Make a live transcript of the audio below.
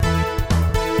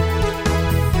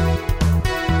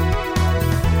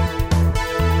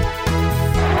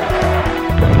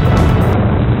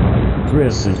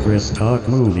Chris and Chris Talk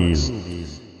Movies.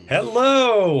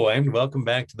 Hello, and welcome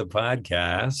back to the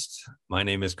podcast. My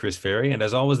name is Chris Ferry, and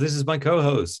as always, this is my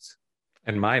co-host.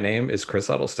 And my name is Chris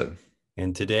Huddleston.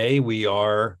 And today we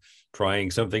are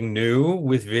trying something new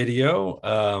with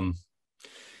video.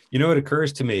 It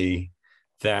occurs to me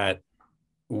that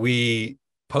we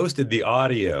posted the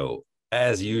audio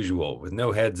as usual with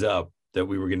no heads up that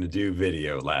we were going to do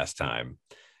video last time.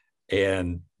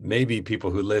 And maybe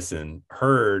people who listen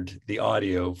heard the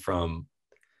audio from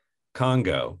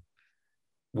Congo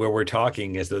where we're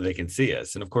talking as though they can see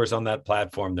us. And of course, on that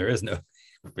platform, there is no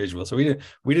visual. So we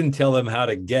didn't tell them how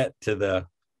to get to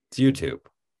YouTube,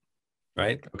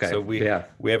 right? Okay. So we have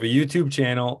a YouTube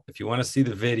channel. If you want to see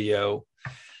the video,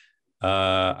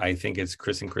 I think it's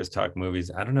Chris and Chris Talk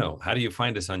Movies. I don't know. How do you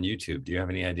find us on YouTube? Do you have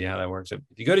any idea how that works? If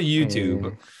you go to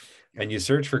YouTube and you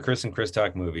search for Chris and Chris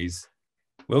Talk Movies,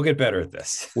 we'll get better at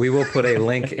this. We will put a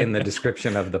link in the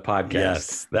description of the podcast.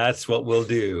 Yes, that's what we'll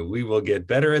do. We will get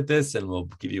better at this and we'll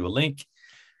give you a link.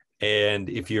 And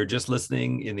if you're just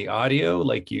listening in the audio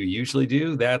like you usually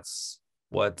do, that's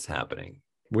what's happening.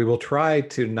 We will try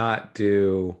to not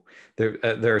do,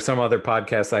 there are some other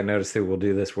podcasts I noticed who will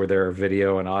do this where there are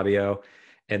video and audio,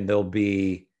 and there'll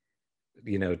be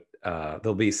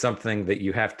something that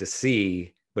you have to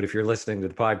see. But if you're listening to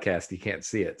the podcast, you can't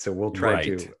see it. So we'll try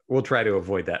to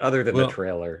avoid that. Other than the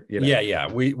trailer, Yeah.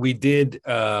 We did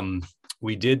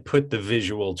put the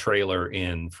visual trailer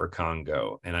in for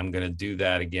Congo, and I'm going to do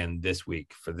that again this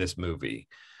week for this movie.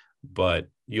 But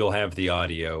you'll have the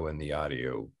audio and the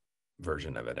audio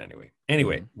version of it anyway.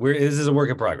 This is a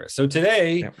work in progress. So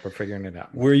today we're figuring it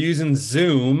out. We're using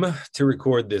Zoom to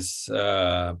record this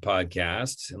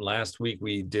podcast. And last week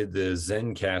we did the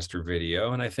Zencastr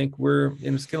video, and I think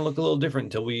it's going to look a little different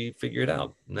until we figure it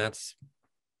out. And that's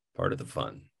part of the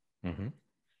fun. Mm-hmm.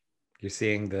 You're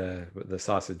seeing the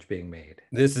sausage being made.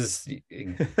 This is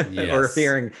yes. Or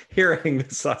hearing the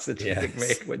sausage being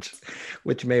made,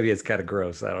 which maybe is kind of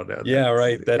gross. I don't know. Yeah,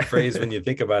 right. That phrase, when you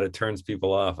think about it, turns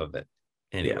people off of it.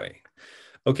 Anyway. Yeah.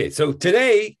 Okay, so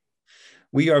today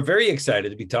we are very excited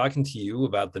to be talking to you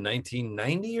about the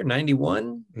 1990 or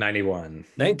 91?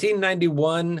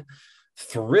 1991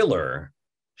 thriller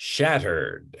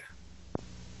Shattered.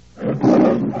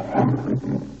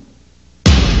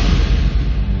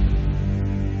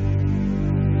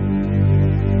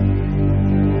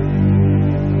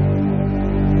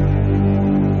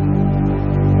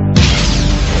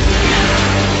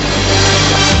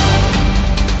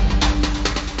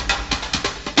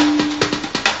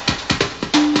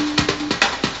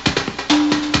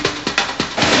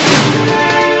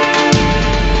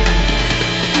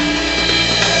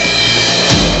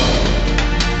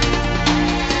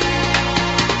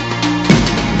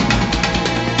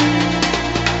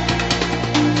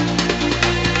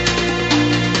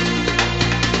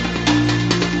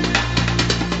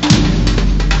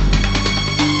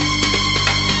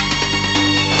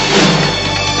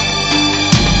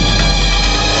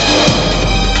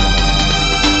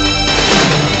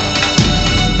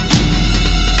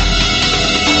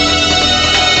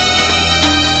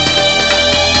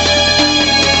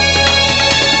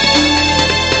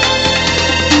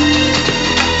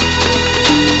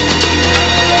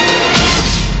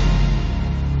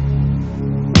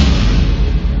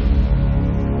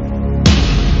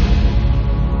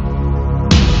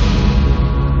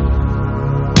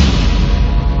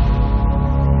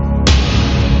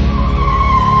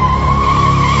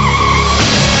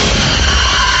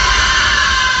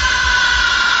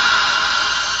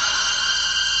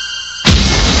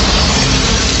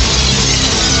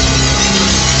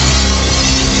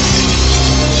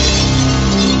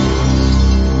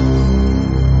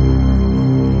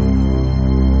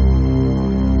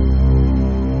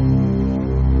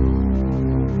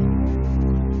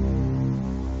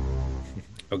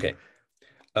 Okay.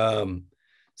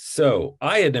 So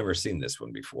I had never seen this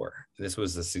one before. This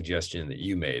was a suggestion that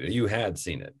you made. You had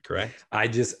seen it, correct?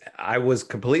 I was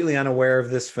completely unaware of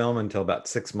this film until about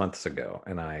 6 months ago,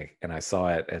 and I saw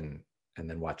it and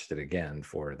then watched it again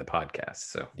for the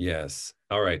podcast. So yes.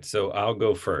 All right. So I'll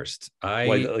go first.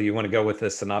 You want to go with the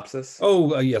synopsis?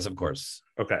 Oh, yes, of course.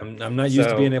 Okay. I'm not used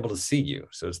to being able to see you,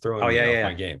 so it's throwing me off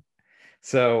my game.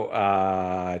 So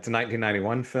it's a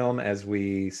 1991 film, as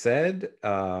we said.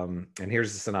 And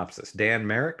here's the synopsis. Dan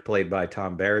Merrick, played by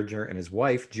Tom Berenger, and his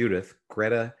wife, Judith,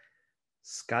 Greta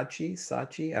Scacchi,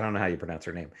 I don't know how you pronounce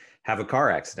her name, have a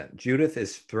car accident. Judith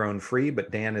is thrown free,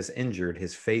 but Dan is injured,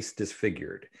 his face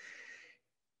disfigured.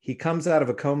 He comes out of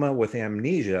a coma with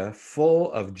amnesia,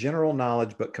 full of general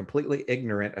knowledge, but completely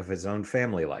ignorant of his own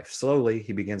family life. Slowly,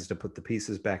 he begins to put the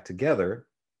pieces back together,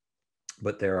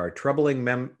 but there are troubling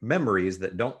memories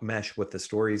that don't mesh with the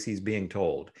stories he's being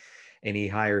told. And he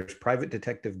hires private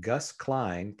detective Gus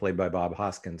Klein, played by Bob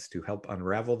Hoskins, to help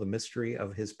unravel the mystery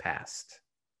of his past.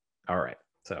 All right.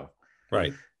 So,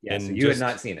 Right. yeah, And so you had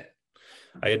not seen it.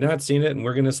 I had not seen it, and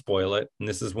we're going to spoil it. And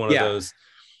this is one of those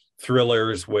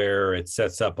thrillers where it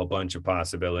sets up a bunch of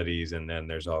possibilities, and then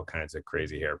there's all kinds of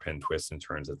crazy hairpin twists and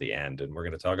turns at the end. And we're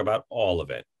going to talk about all of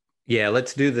it. Yeah,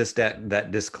 let's do this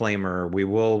that disclaimer. We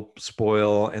will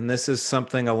spoil, and this is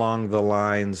something along the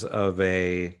lines of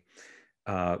these,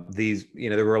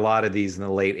 there were a lot of these in the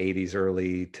late 80s,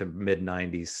 early to mid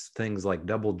 90s, things like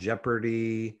Double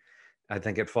Jeopardy. I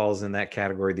think it falls in that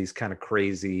category, these kind of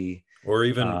crazy, or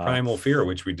even Primal Fear,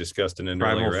 which we discussed in an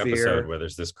earlier episode, where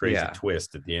there's this crazy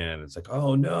twist at the end. It's like,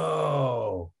 oh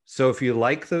no. So if you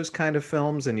like those kind of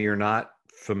films and you're not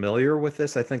familiar with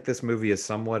this, I think this movie is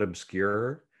somewhat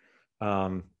obscure.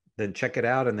 Then check it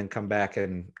out and then come back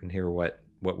and hear what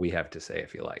we have to say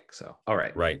if you like. So, all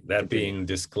right. Right. That being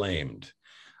disclaimed.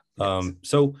 Yes.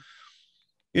 So,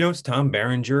 it's Tom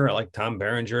Berenger. I like Tom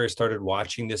Berenger. I started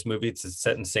watching this movie. It's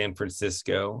set in San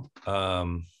Francisco.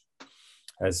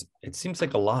 As it seems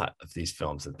like a lot of these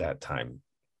films at that time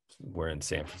were in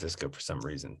San Francisco for some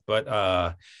reason.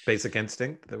 But Basic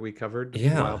Instinct that we covered a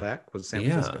while back was San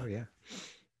Francisco. Yeah.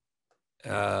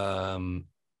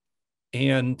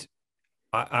 And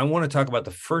I want to talk about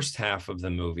the first half of the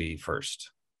movie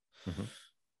first. Mm-hmm.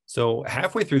 So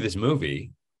halfway through this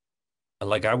movie,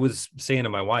 like I was saying to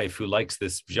my wife who likes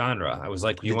this genre, I was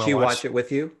like, did she watch it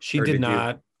with you? She did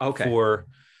not. Okay.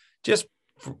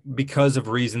 Because of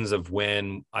reasons of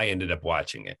when I ended up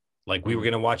watching it. Like we were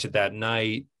going to watch it that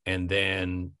night, and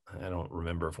then I don't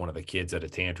remember if one of the kids had a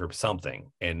tantrum,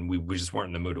 something, and we just weren't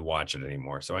in the mood to watch it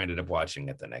anymore. So I ended up watching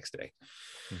it the next day.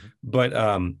 Mm-hmm. But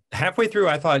halfway through,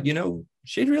 I thought,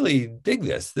 she'd really dig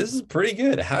this. This is pretty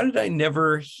good. How did I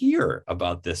never hear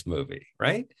about this movie?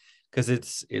 Right? Because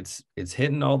it's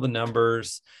hitting all the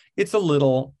numbers. It's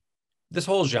this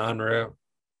whole genre.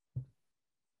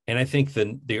 And I think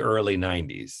the early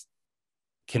 90s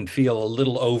can feel a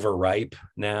little overripe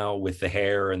now with the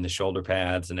hair and the shoulder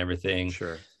pads and everything.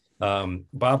 Sure.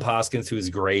 Bob Hoskins, who is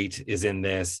great, is in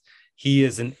this. He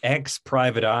is an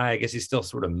ex-private eye. I guess he still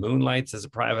sort of moonlights as a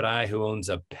private eye who owns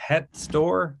a pet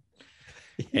store.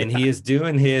 Yeah. And he is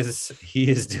doing his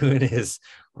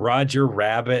Roger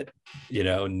Rabbit,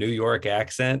 New York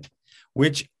accent,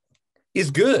 which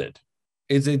is good.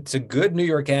 It's a good New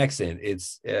York accent.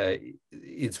 It's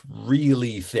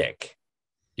really thick,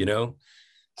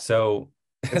 So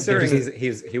considering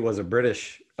he was a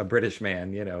British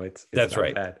man, it's that's not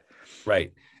right. bad.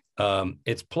 Right.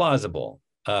 It's plausible.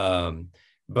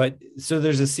 But so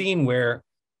there's a scene where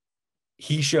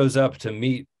he shows up to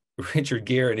meet Richard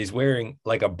Gere and he's wearing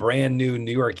like a brand new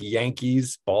New York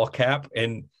Yankees ball cap,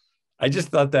 and I just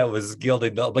thought that was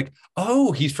gilding. Like,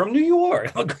 oh, he's from New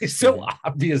York. Like, he's so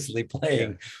obviously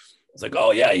playing. Yeah. It's like,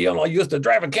 oh yeah, I used to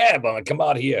drive a cab. I'm like, come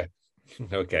out here.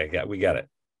 Okay, we got it.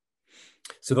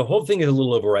 So the whole thing is a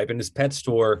little overripe. In his pet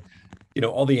store,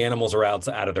 all the animals are out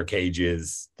of their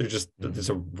cages. They're just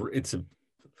it's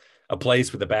a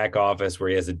place with a back office where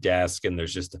he has a desk, and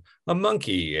there's just a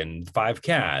monkey and 5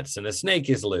 cats and a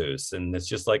snake is loose, and it's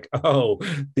just like, oh,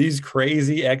 these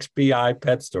crazy ex-PI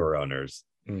pet store owners.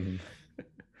 Mm-hmm.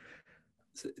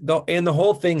 And the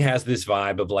whole thing has this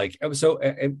vibe of like, so,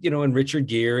 and Richard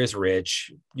Gere is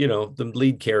rich. The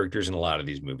lead characters in a lot of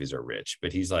these movies are rich,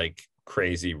 but he's like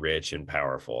crazy rich and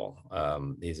powerful.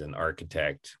 He's an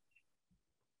architect.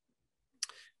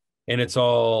 And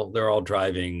they're all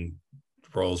driving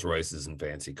Rolls Royces and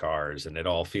fancy cars, and it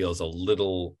all feels a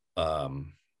little, over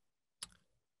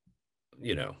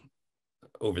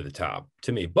the top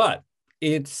to me, but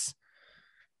it's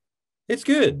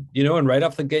good, and right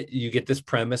off the get, you get this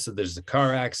premise that there's a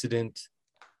car accident.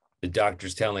 The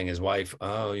doctor's telling his wife,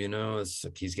 oh,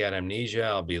 he's got amnesia.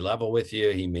 I'll be level with you.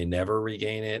 He may never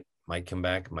regain it. Might come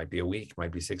back. Might be a week.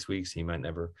 Might be 6 weeks. He might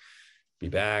never be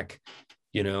back.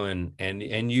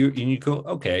 And you go,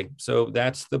 okay, so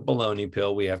that's the baloney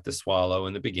pill we have to swallow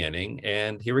in the beginning.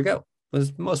 And here we go.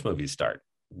 Most movies start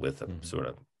with a sort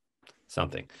of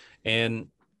something. And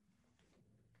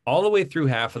all the way through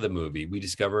half of the movie, we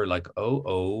discover like,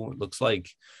 it looks like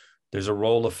there's a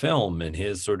roll of film in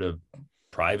his sort of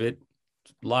private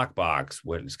lockbox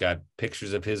where it's got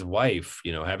pictures of his wife,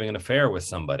 having an affair with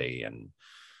somebody. And,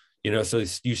 so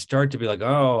you start to be like,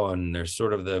 oh, and there's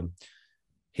sort of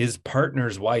his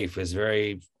partner's wife is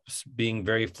being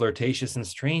very flirtatious and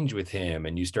strange with him.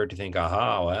 And you start to think,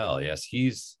 aha, well, yes,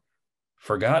 he's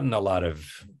forgotten a lot of,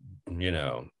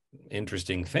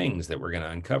 interesting things that we're going to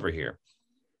uncover here.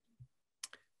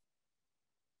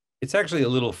 it's actually a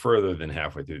little further than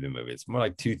halfway through the movie. It's more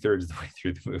like 2/3 of the way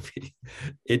through the movie.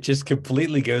 It just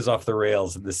completely goes off the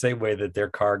rails in the same way that their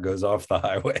car goes off the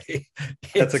highway.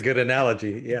 That's a good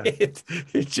analogy. Yeah. It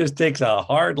just takes a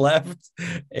hard left,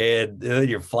 and then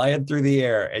you're flying through the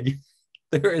air. And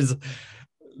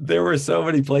there were so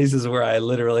many places where I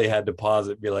literally had to pause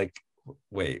it and be like,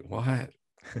 wait, what?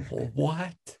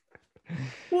 What?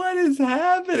 What is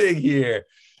happening here?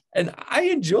 And I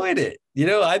enjoyed it.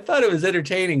 I thought it was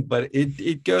entertaining, but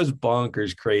it goes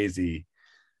bonkers crazy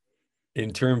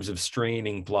in terms of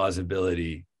straining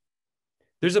plausibility.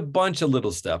 There's a bunch of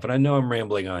little stuff, and I know I'm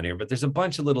rambling on here, but there's a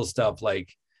bunch of little stuff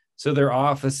like, so their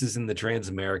office is in the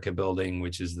Transamerica building,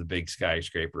 which is the big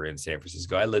skyscraper in San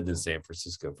Francisco. I lived in San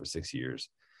Francisco for 6 years.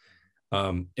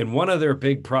 And one of their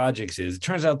big projects is, it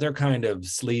turns out they're kind of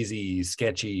sleazy,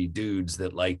 sketchy dudes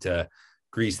that like to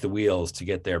grease the wheels to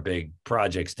get their big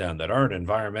projects done that aren't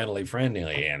environmentally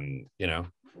friendly. And,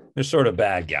 they're sort of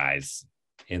bad guys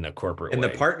in the corporate and way.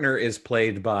 The partner is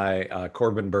played by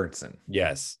Corbin Burnson.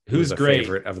 Yes. Who's great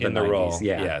of the in the 90s. role.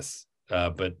 Yeah. Yes.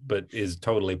 But is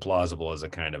totally plausible as a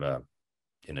kind of a,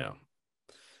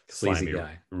 sleazy slimy,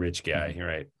 guy. rich guy. You're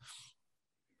right.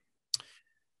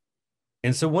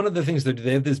 And so one of the things that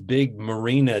they have this big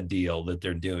marina deal that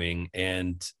they're doing.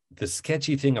 And the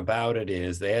sketchy thing about it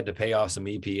is they had to pay off some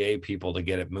EPA people to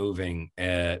get it moving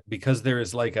because there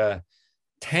is like a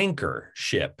tanker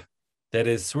ship that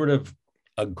is sort of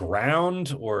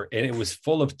aground and it was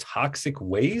full of toxic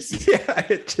waste. Yeah,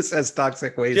 it just has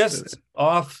toxic waste. Just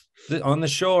on the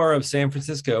shore of San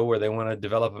Francisco where they want to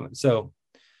develop them. So,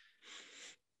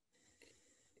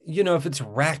 if it's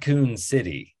Raccoon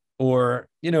City, or,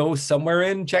 somewhere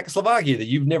in Czechoslovakia that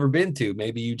you've never been to,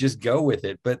 maybe you just go with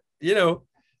it. But,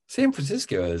 San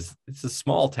Francisco it's a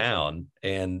small town,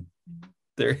 and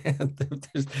there's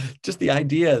just the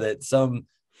idea that some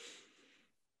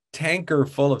tanker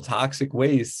full of toxic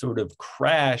waste sort of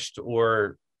crashed,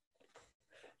 or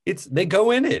they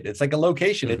go in it. It's like a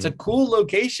location. Mm-hmm. It's a cool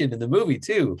location in the movie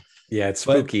too. Yeah, it's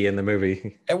spooky in the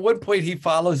movie. At one point he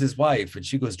follows his wife and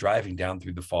she goes driving down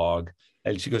through the fog.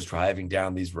 And she goes driving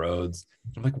down these roads.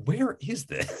 I'm like, where is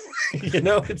this?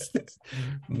 It's this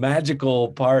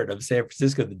magical part of San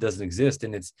Francisco that doesn't exist.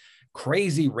 And it's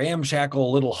crazy,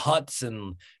 ramshackle little huts.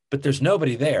 But there's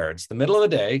nobody there. It's the middle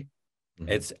of the day.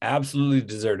 Mm-hmm. It's absolutely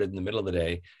deserted in the middle of the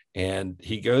day. And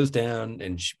he goes down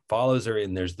and she follows her.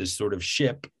 And there's this sort of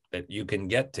ship that you can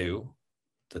get to,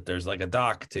 that there's like a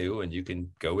dock to, and you can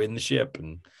go in the ship.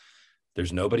 And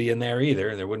there's nobody in there either.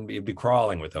 And it'd be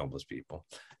crawling with homeless people.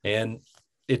 And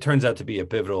it turns out to be a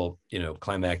pivotal,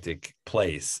 climactic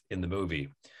place in the movie.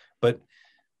 But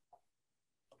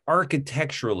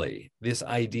architecturally, this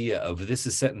idea of this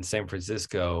is set in San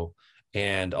Francisco,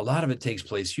 and a lot of it takes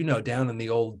place, down in the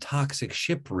old toxic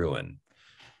ship ruin.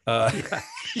 About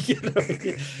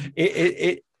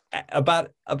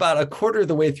a quarter of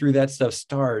the way through that stuff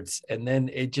starts, and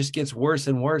then it just gets worse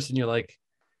and worse, and you're like,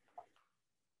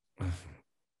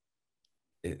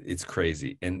 it's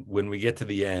crazy. And when we get to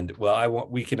the end,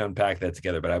 we can unpack that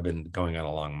together, but I've been going on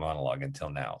a long monologue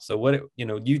until now. So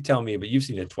you tell me, but you've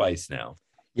seen it twice now.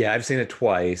 Yeah, I've seen it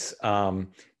twice.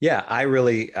 Yeah,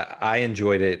 I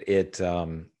enjoyed it.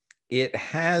 It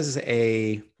has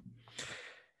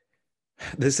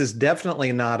this is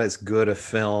definitely not as good a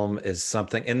film as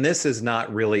something, and this is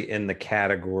not really in the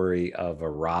category of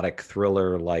erotic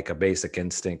thriller like A Basic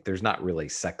Instinct. There's not really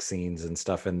sex scenes and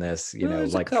stuff in this,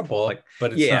 there's like a couple,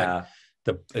 but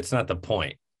it's not the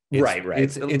point. Right.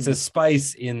 It's a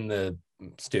spice in the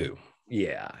stew.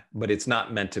 Yeah, but it's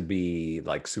not meant to be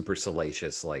like super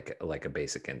salacious like A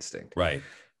Basic Instinct. Right.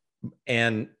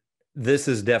 And this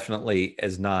is definitely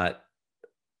not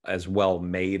as well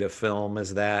made a film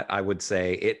as that. I would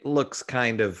say it looks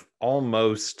kind of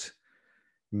almost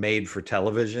made for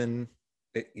television,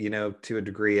 to a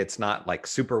degree. It's not like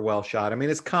super well shot. I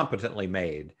mean, it's competently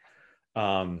made,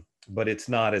 but it's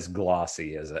not as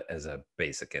glossy as a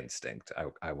Basic Instinct,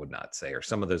 I would not say, or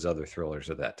some of those other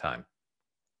thrillers of that time.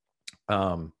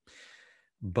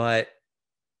 But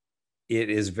it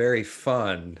is very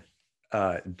fun.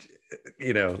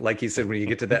 Like you said, when you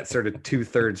get to that sort of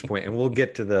 2/3 point, and we'll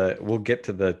get to the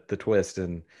twist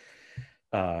in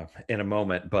a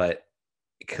moment, but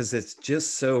because it's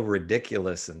just so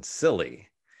ridiculous and silly.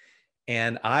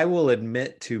 And I will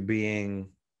admit to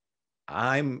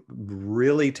I'm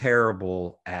really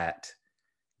terrible at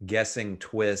guessing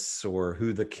twists or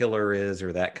who the killer is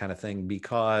or that kind of thing,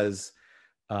 because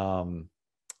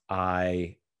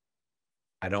I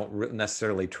don't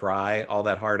necessarily try all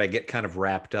that hard. I get kind of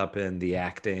wrapped up in the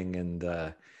acting and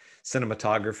the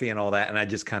cinematography and all that, and I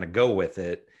just kind of go with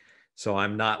it. So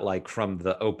I'm not like from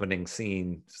the opening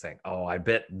scene saying, oh, I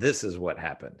bet this is what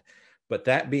happened. But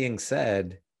that being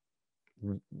said,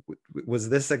 was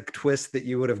this a twist that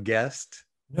you would have guessed?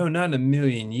 No, not in a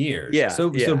million years. Yeah,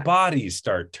 So yeah. bodies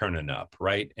start turning up,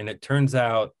 right? And it turns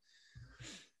out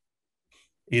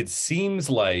it seems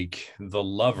like the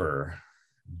lover,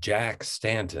 Jack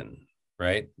Stanton,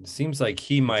 right? It seems like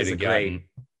he might have gotten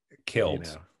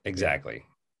killed. Exactly.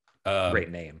 Great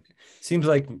name. Seems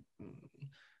like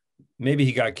maybe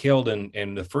he got killed,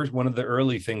 and the first one of the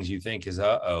early things you think is,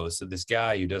 so this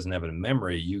guy who doesn't have a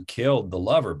memory, you killed the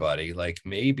lover, buddy. Like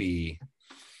maybe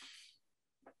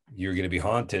you're going to be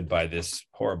haunted by this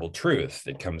horrible truth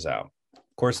that comes out.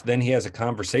 Of course, then he has a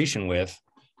conversation with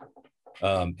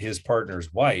his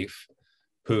partner's wife,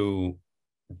 who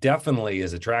definitely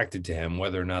is attracted to him.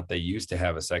 Whether or not they used to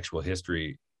have a sexual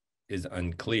history is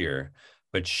unclear,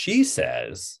 but she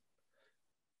says,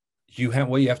 you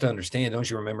have to understand, don't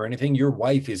you remember anything? Your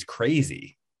wife is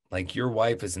crazy. Like, your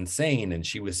wife is insane, and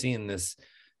she was seeing this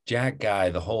Jack guy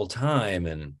the whole time,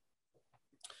 and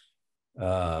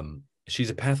she's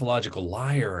a pathological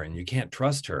liar, and you can't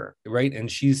trust her, right?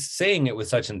 And she's saying it with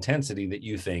such intensity that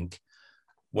you think,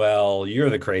 well, you're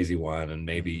the crazy one, and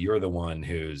maybe you're the one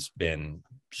who's been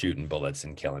shooting bullets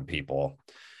and killing people.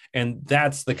 And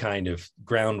that's the kind of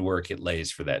groundwork it lays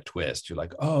for that twist. You're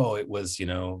like, oh, it was,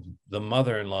 the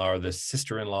mother-in-law or the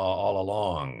sister-in-law all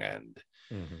along.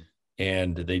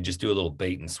 And they just do a little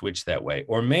bait and switch that way.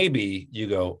 Or maybe you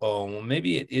go, oh, well,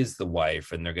 maybe it is the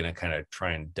wife, and they're going to kind of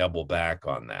try and double back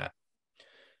on that.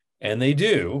 And they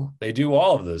do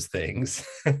all of those things.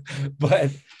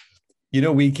 But,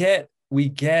 we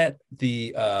get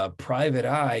the private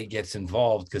eye gets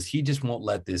involved because he just won't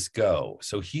let this go.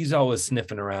 So he's always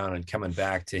sniffing around and coming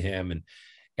back to him.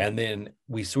 And then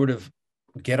we sort of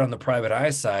get on the private eye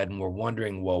side, and we're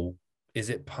wondering, well, is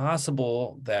it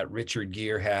possible that Richard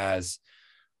Gere has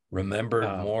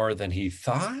remembered more than he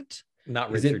thought?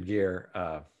 Not Richard Gere.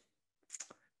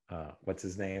 What's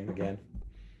his name again?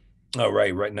 Oh,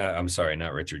 right. No, I'm sorry,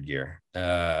 not Richard Gere.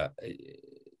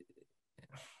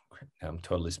 I'm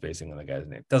totally spacing on the guy's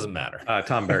name. Doesn't matter.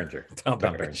 Tom Berenger. Tom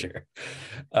Berenger.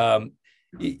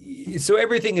 So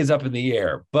everything is up in the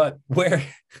air, but where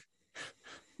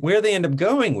they end up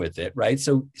going with it, right?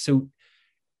 So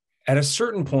at a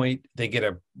certain point, they get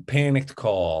a panicked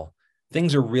call.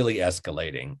 Things are really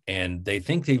escalating, and they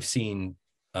think they've seen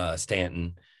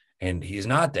Stanton, and he's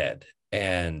not dead,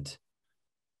 and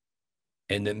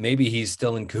that maybe he's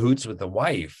still in cahoots with the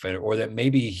wife, or that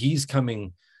maybe he's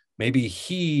coming. Maybe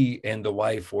he and the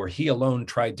wife, or he alone,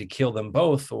 tried to kill them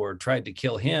both, or tried to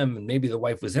kill him, and maybe the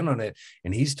wife was in on it,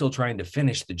 and he's still trying to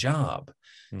finish the job.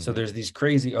 So there's these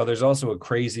there's also a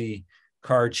crazy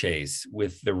car chase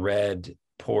with the red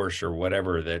Porsche or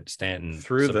whatever that Stanton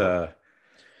through the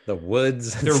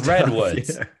woods, the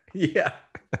redwoods. Yeah.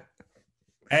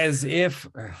 As if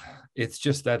it's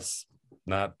just, that's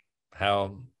not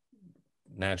how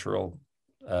national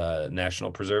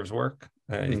preserves work.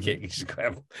 You can't just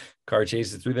have car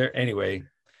chases through there. Anyway,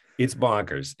 it's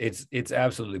bonkers. It's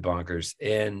absolutely bonkers.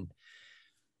 And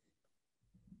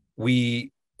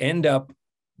we end up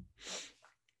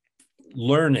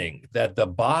learning that the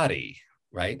body,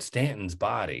 right, Stanton's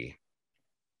body,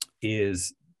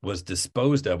 was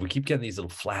disposed of. We keep getting these little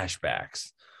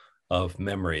flashbacks of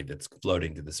memory that's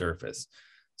floating to the surface.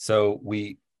 So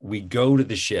we go to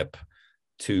the ship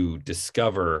to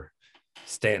discover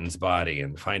Stanton's body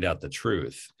and find out the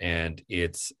truth. And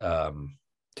it's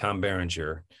Tom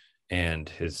Berenger and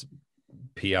his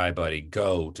PI buddy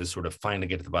go to sort of finally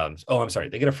get to the bottom. Oh, I'm sorry.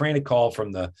 They get a frantic call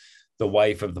from the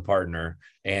wife of the partner,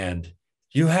 and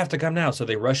you have to come now. So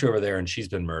they rush over there, and she's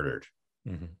been murdered.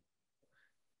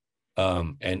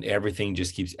 And everything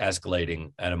just keeps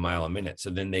escalating at a mile a minute. So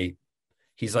then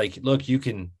he's like, look, you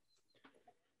can,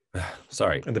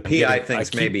 sorry. And the PI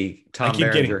thinks maybe Tom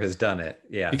Berenger has done it.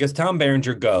 Yeah. Because Tom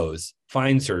Berenger goes,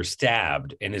 finds her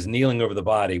stabbed, and is kneeling over the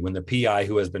body when the PI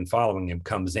who has been following him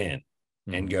comes in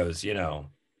and goes,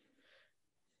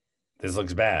 this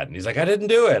looks bad. And he's like, I didn't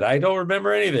do it. I don't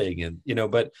remember anything.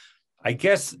 And, but I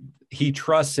guess he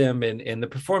trusts him, and the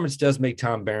performance does make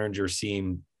Tom Berenger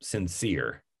seem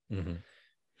sincere.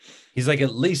 He's like,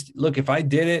 at least, look, if I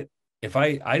did it, if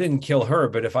I didn't kill her,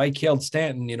 but if I killed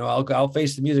Stanton, I'll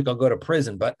face the music, I'll go to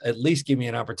prison, but at least give me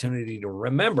an opportunity to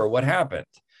remember what happened.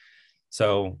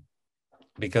 So,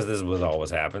 because this was always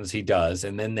happens, he does.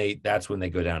 And then that's when they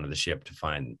go down to the ship to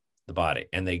find the body,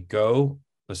 and they go.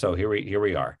 So here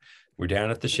we are. We're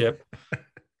down at the ship.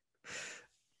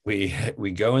 We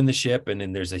go in the ship, and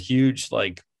then there's a huge,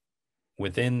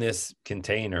 within this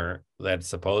container that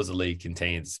supposedly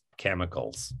contains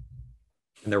chemicals.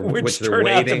 and they're which they're turned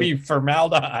out to waiting, be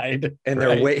formaldehyde. and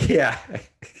right?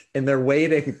 and they're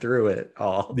wading through it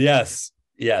all. Yes,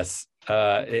 yes.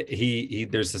 He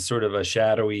there's a sort of a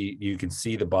shadowy, you can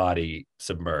see the body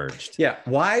submerged. Yeah.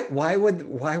 Why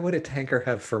would a tanker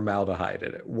have formaldehyde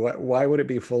in it? Why would it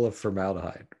be full of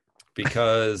formaldehyde?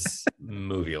 Because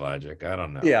movie logic. I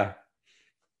don't know. Yeah.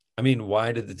 I mean,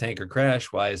 why did the tanker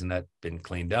crash? Why hasn't that been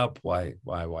cleaned up? Why?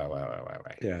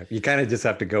 Yeah. You kind of just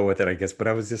have to go with it, I guess. But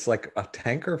I was just like, a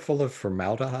tanker full of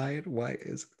formaldehyde? Why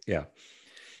is yeah.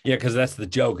 Yeah, because that's the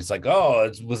joke. It's like, oh,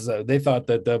 it was they thought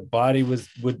that the body would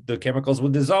the chemicals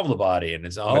would dissolve the body, and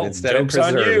it's But instead it joke's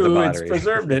on preserved you. the It's body.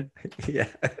 preserved it. Yeah.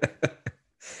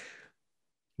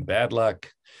 Bad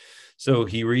luck. So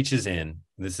he reaches in.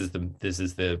 This is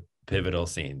the pivotal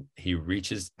scene. He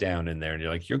reaches down in there, and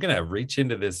you're like, you're gonna reach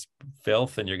into this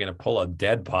filth, and you're gonna pull a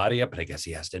dead body up. And I guess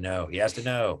he has to know. He has to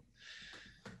know.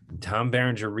 And Tom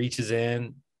Berenger reaches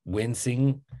in,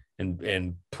 wincing,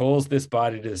 and pulls this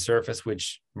body to the surface,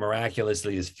 which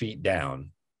miraculously is feet down,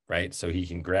 right? So he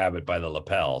can grab it by the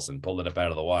lapels and pull it up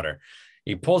out of the water.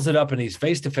 He pulls it up, and he's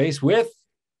face to face with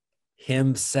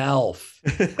himself,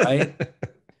 right?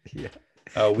 Yeah.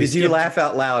 Did you laugh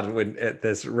out loud at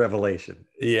this revelation?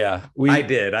 Yeah, I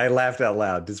did. I laughed out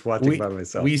loud just watching by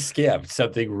myself. We skipped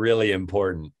something really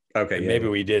important. Okay, maybe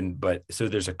we didn't, but so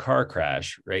there's a car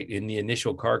crash, right? In the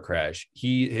initial car crash,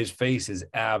 his face is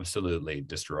absolutely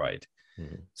destroyed.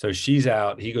 Mm-hmm. So she's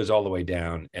out, he goes all the way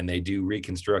down, and they do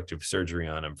reconstructive surgery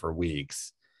on him for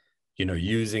weeks,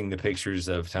 using the pictures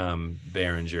of Tom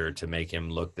Berenger to make him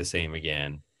look the same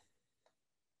again.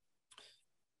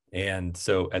 And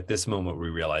so at this moment, we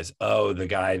realize, the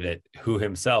guy who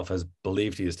himself has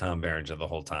believed he is Tom Berenger the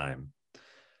whole time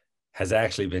has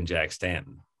actually been Jack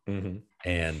Stanton. Mm-hmm.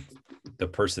 And the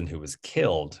person who was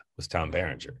killed was Tom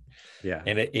Berenger. Yeah.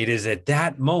 And it is at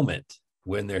that moment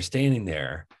when they're standing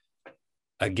there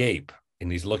agape,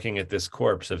 and he's looking at this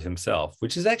corpse of himself,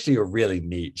 which is actually a really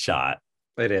neat shot.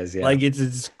 It is, yeah. Like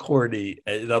it's corny,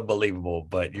 it's unbelievable,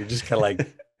 but you're just kind of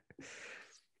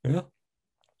like,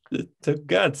 it took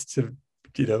guts to,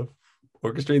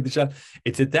 orchestrate the shot.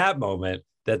 It's at that moment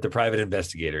that the private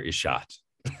investigator is shot.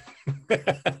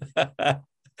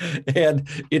 And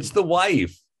it's the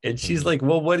wife. And she's like,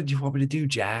 well, what did you want me to do,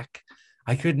 Jack?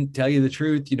 I couldn't tell you the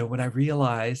truth, when I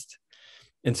realized.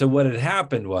 And so what had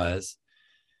happened was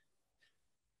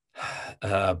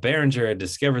Berenger had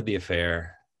discovered the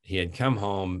affair. He had come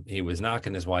home. He was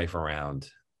knocking his wife around.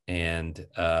 And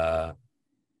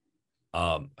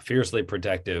fiercely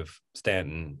protective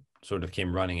Stanton sort of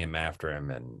came running him after him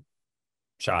and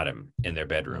shot him in their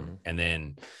bedroom. Mm-hmm. And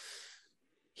then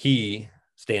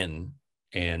Stanton,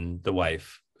 and the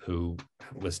wife, who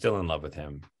was still in love with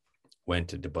him, went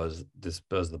to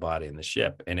dispose the body in the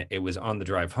ship. And it was on the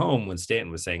drive home when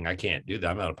Stanton was saying, I can't do that.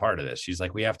 I'm not a part of this. She's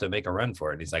like, we have to make a run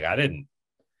for it. And he's like, I didn't.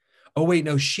 Oh, wait,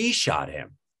 no, she shot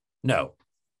him. No.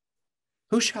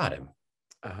 Who shot him?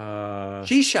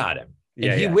 She shot him.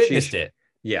 And he witnessed it.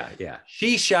 Yeah, yeah.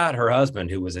 She shot her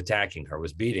husband, who was attacking her,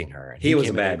 was beating her. And he was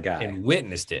a bad guy. And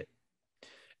witnessed it.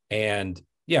 And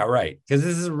yeah, right. Because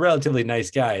this is a relatively nice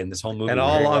guy in this whole movie. And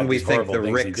all along we think the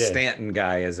Rick Stanton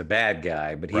guy is a bad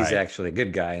guy, but he's actually a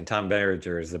good guy. And Tom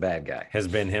Berenger is the bad guy. Has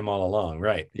been him all along,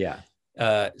 right? Yeah.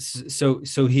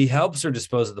 So he helps her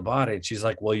dispose of the body. And she's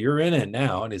like, well, you're in it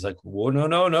now. And he's like, well,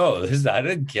 no. I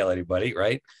didn't kill anybody,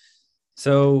 right?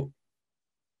 So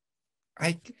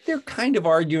they're kind of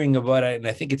arguing about it, and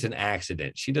I think it's an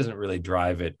accident. She doesn't really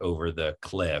drive it over the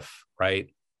cliff, right?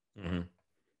 Mm-hmm.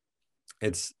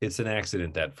 It's an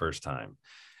accident that first time,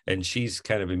 and she's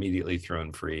kind of immediately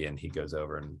thrown free, and he goes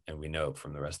over, and we know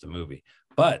from the rest of the movie.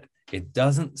 But it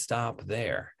doesn't stop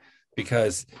there,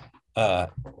 because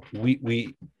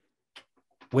we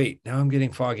wait. Now I'm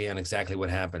getting foggy on exactly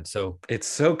what happened. So it's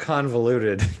so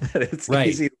convoluted that it's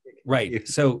easy. Right.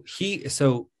 So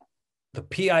the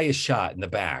PI is shot in the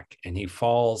back, and he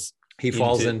falls. He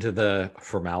falls into the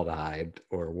formaldehyde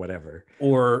or whatever.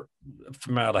 Or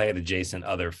formaldehyde adjacent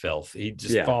other filth. He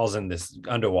just falls in this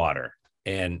underwater.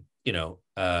 And,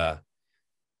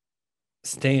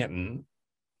 Stanton,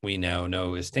 we now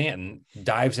know is Stanton,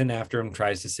 dives in after him,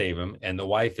 tries to save him. And the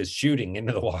wife is shooting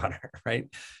into the water, right?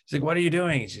 She's like, what are you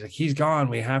doing? She's like, he's gone.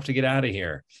 We have to get out of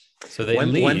here. So they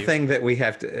leave. One thing that we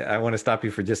have to, I want to stop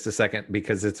you for just a second,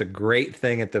 because it's a great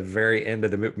thing at the very end of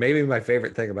the movie. Maybe my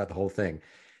favorite thing about the whole thing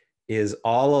is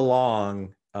all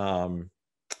along,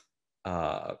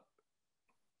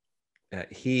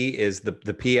 he is the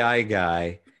PI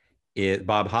guy.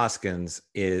 Bob Hoskins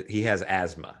he has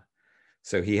asthma,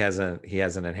 so he has an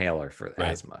inhaler for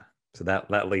asthma. So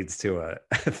that leads to a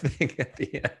thing at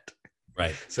the end.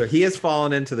 Right. So he has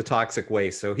fallen into the toxic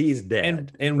waste. So he's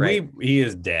dead. And right? he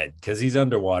is dead because he's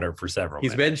underwater for several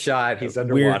He's minutes. been shot. He's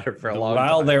underwater for a long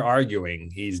while time. they're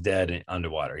arguing, he's dead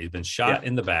underwater. He's been shot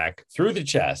in the back through the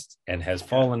chest and has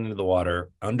fallen into the water,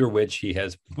 under which he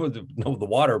has the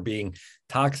water being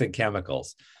toxic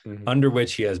chemicals, under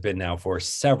which he has been now for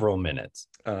several minutes.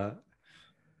 So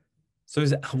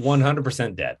he's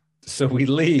 100% dead. So we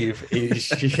leave.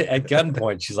 She, at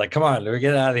gunpoint, she's like, "Come on, we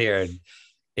get out of here."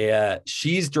 And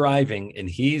she's driving, and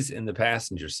he's in the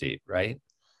passenger seat, right?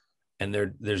 And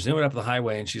they're zooming up the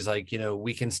highway, and she's like,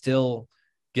 we can still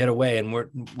get away. And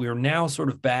we're now sort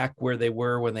of back where they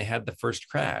were when they had the first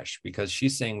crash, because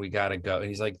she's saying we got to go. And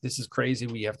he's like, "This is crazy.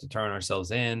 We have to turn ourselves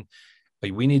in.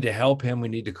 But we need to help him. We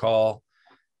need to call,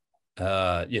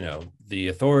 the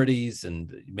authorities,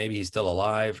 and maybe he's still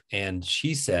alive." And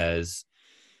she says,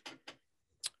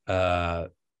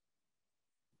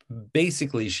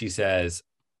 basically, she says,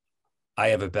 "I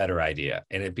have a better idea."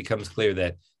 And it becomes clear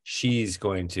that she's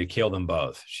going to kill them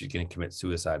both. She's going to commit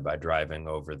suicide by driving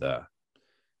over the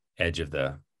edge of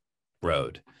the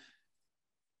road.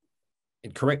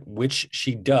 And correct, which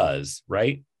she does,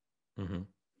 right? Mm-hmm.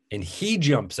 And he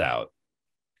jumps out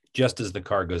just as the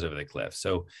car goes over the cliff.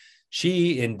 So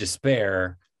she, in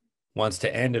despair, wants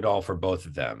to end it all for both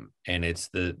of them. And it's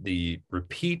the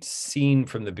repeat scene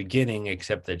from the beginning,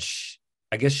 except that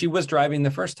I guess she was driving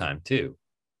the first time too.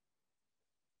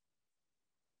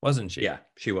 Wasn't she? Yeah,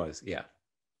 she was. Yeah.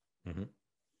 Mm-hmm.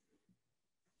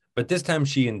 But this time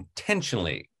she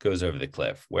intentionally goes over the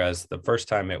cliff, whereas the first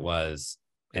time it was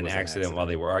an accident while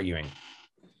they were arguing.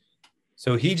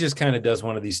 So he just kind of does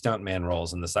one of these stuntman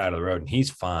rolls on the side of the road, and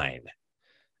he's fine.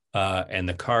 And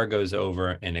the car goes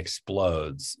over and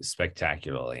explodes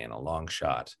spectacularly in a long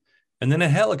shot. And then a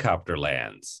helicopter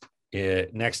lands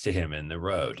next to him in the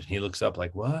road. And he looks up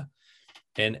like, "What?"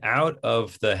 And out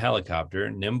of the helicopter,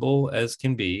 nimble as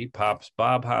can be, pops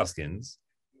Bob Hoskins.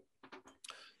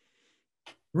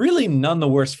 Really none the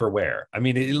worse for wear. I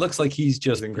mean, it looks like he's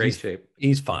in great shape.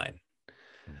 He's fine.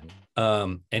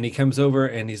 Mm-hmm. And he comes over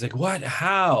and he's like, "What?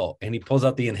 How?" And he pulls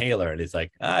out the inhaler and he's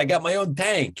like, "I got my own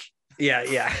tank."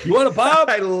 Yeah. You want a pop?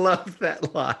 I love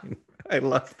that line. I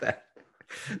love that.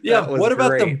 Yeah. What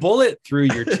about the bullet through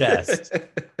your chest?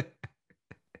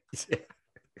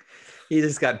 He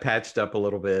just got patched up a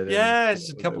little bit. Yeah,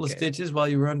 just a couple of stitches while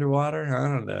you were underwater. I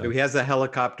don't know. He has a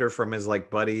helicopter from his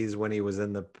buddies when he was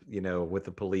in the, with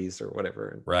the police or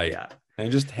whatever. Right. Yeah.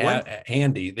 And just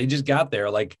handy. They just got there.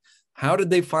 Like, how did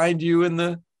they find you in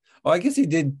the? Oh, I guess he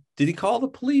did. Did he call the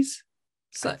police?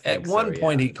 So, at one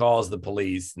point, he calls the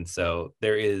police, and so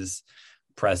there is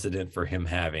precedent for him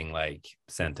having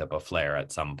sent up a flare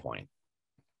at some point.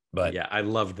 But yeah, I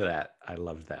loved that. I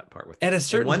loved that part with. At a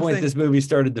certain point, this movie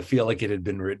started to feel like it had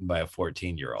been written by a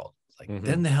 14-year-old.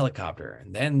 Then the helicopter,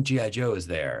 and then G.I. Joe is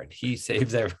there, and he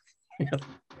saves everything.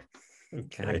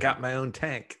 Okay. I got my own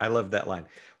tank. I love that line.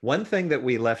 One thing that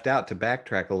we left out, to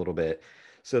backtrack a little bit.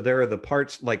 So there are the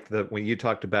parts when you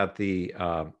talked about the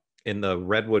in the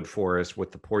redwood forest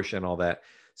with the Porsche and all that.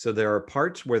 So there are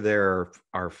parts where they are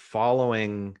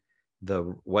following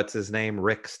the what's his name,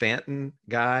 Rick Stanton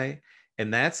guy.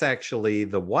 And that's actually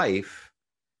the wife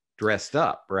dressed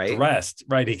up, right?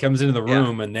 Right. He comes into the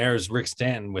room and there's Rick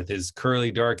Stanton with his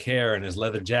curly dark hair and his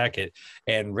leather jacket.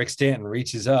 And Rick Stanton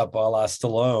reaches up a la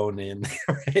Stallone and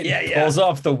pulls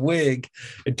off the wig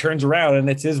and turns around and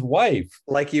it's his wife.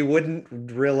 Like you wouldn't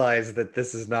realize that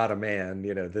this is not a man.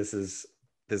 This is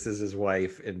his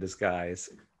wife in disguise.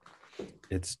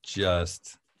 It's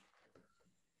just...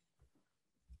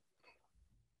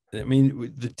 I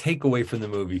mean, the takeaway from the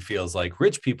movie feels like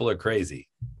rich people are crazy.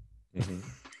 Mm-hmm.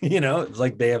 It's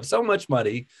like they have so much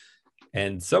money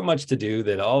and so much to do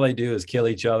that all they do is kill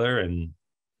each other and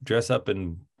dress up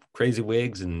in crazy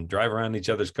wigs and drive around each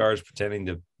other's cars pretending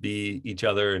to be each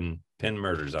other and pin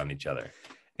murders on each other.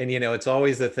 And, it's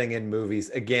always the thing in movies.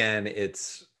 Again,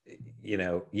 it's,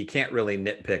 you can't really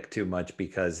nitpick too much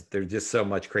because there's just so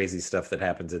much crazy stuff that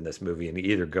happens in this movie and you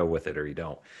either go with it or you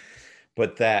don't.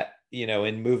 But that,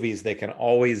 in movies, they can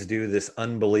always do this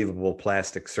unbelievable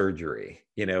plastic surgery,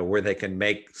 where they can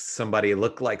make somebody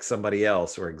look like somebody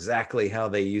else or exactly how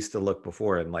they used to look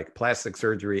before. And plastic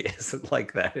surgery isn't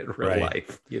like that in real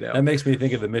life, That makes me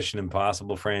think of the Mission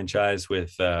Impossible franchise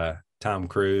with Tom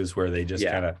Cruise, where they just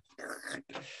kind of,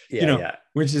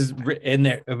 which is in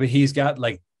there. But he's got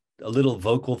a little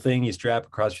vocal thing you strap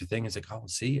across your thing. It's like, "Oh,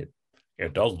 see it.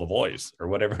 It does the voice," or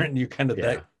whatever. And you kind of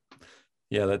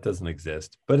that doesn't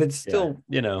exist, but it's still,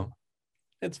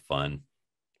 it's fun.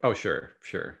 Oh, sure.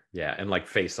 Yeah. And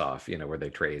Face Off, where they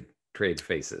trade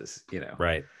faces,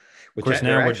 Right. Of course,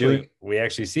 now we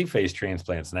actually see face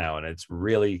transplants now, and it's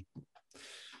really,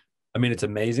 I mean, it's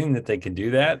amazing that they can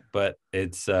do that, but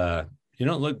it's you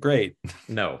don't look great.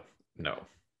 No,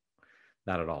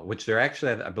 not at all. Which they're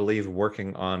actually, I believe,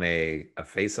 working on a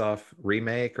Face Off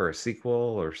remake or a sequel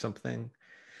or something,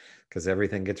 because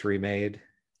everything gets remade.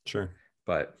 Sure.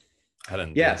 But I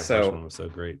didn't think the first one was so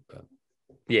great, but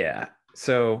yeah.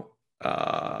 So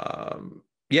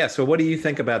so what do you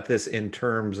think about this in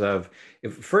terms of,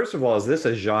 first of all, is this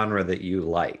a genre that you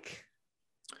like?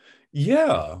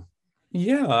 Yeah.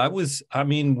 I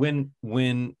mean,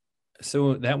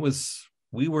 so that was,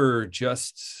 we were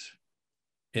just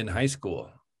in high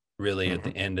school, really, at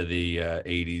the end of the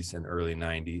 80s and early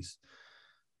 90s.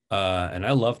 And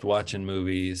I loved watching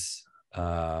movies.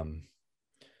 And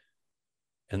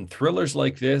thrillers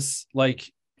like this, like,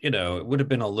 it would have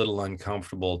been a little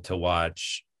uncomfortable to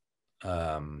watch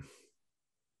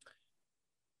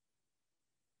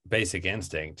Basic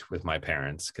Instinct with my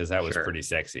parents, because that was pretty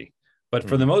sexy. But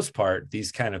for the most part,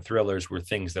 these kind of thrillers were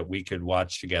things that we could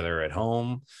watch together at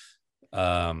home,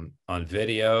 on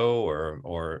video,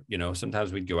 or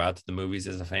sometimes we'd go out to the movies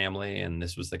as a family, and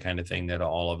this was the kind of thing that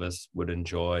all of us would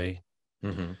enjoy.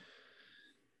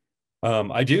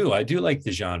 I do like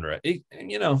the genre.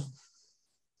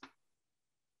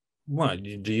 What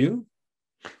do you?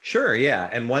 Sure, yeah.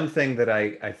 And one thing that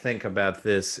I think about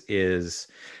this is,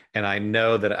 and I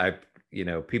know that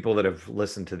people that have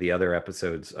listened to the other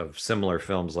episodes of similar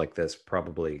films like this, I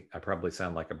probably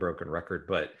sound like a broken record,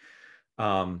 but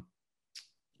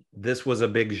this was a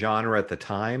big genre at the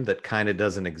time that kind of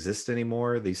doesn't exist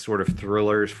anymore. These sort of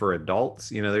thrillers for adults.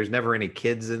 There's never any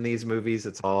kids in these movies.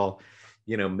 It's all,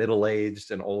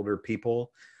 middle-aged and older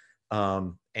people.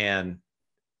 And even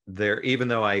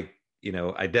though I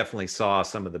definitely saw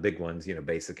some of the big ones,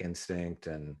 Basic Instinct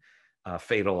and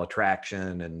Fatal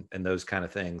Attraction and those kind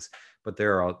of things. But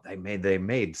they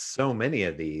made so many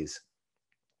of these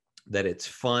that it's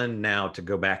fun now to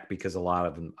go back, because a lot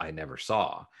of them I never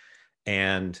saw.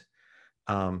 And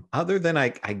other than I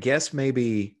guess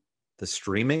maybe the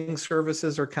streaming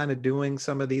services are kind of doing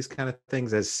some of these kind of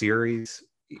things as series,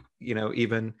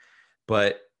 even,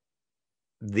 but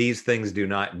these things do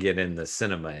not get in the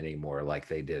cinema anymore like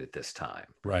they did at this time.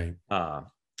 Right.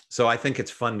 So I think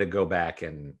it's fun to go back,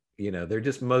 and they're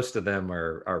just, most of them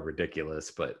are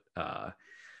ridiculous, but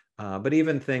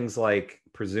even things like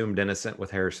Presumed Innocent with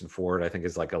Harrison Ford, I think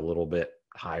is like a little bit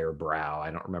higher brow.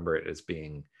 I don't remember it as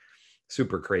being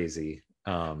super crazy.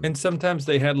 And sometimes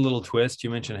they had a little twist. You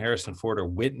mentioned Harrison Ford, or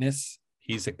Witness.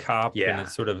 He's a cop, and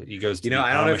it's sort of, he goes to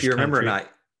I don't know if you remember or not.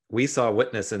 We saw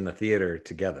Witness in the theater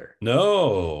together.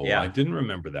 No, yeah. I didn't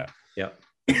remember that. Yep.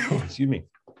 Excuse me.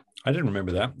 I didn't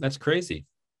remember that. That's crazy.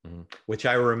 Which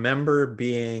I remember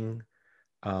being,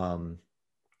 so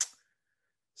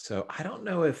I don't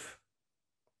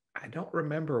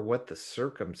remember what the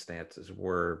circumstances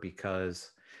were,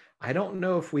 because I don't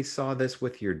know if we saw this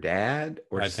with your dad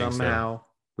or somehow. So.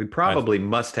 We probably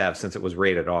must have, since it was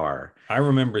rated R. I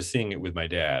remember seeing it with my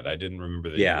dad. I didn't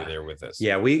remember that you were there with us.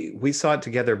 Yeah, we saw it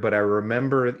together, but I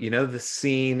remember, the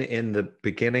scene in the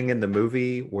beginning in the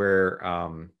movie where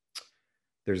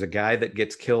there's a guy that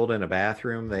gets killed in a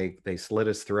bathroom. They slit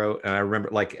his throat. And I remember,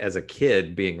 like, as a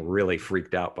kid being really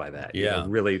freaked out by that. Yeah.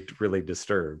 Really, really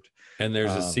disturbed. And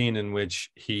there's a scene in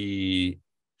which he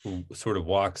sort of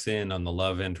walks in on the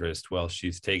love interest while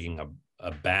she's taking a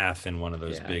bath in one of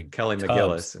those big Kelly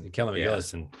tubs.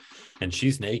 McGillis and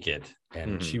she's naked,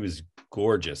 and she was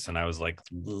gorgeous, and I was like,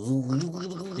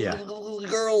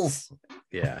 girls.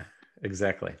 Yeah,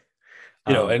 exactly.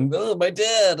 And my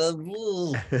dad.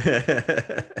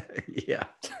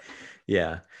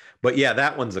 Yeah. But yeah,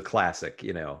 that one's a classic,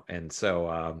 and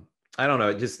so I don't know,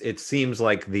 it seems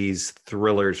like these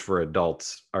thrillers for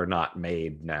adults are not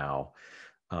made now,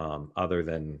 other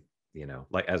than,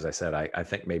 like, as I said, I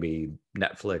think maybe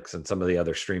Netflix and some of the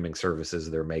other streaming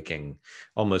services, they're making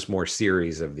almost more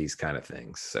series of these kind of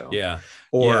things. So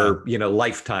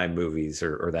Lifetime movies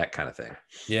or that kind of thing.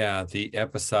 Yeah, the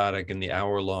episodic and the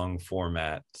hour-long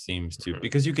format seems to,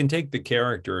 because you can take the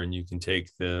character and you can take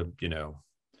the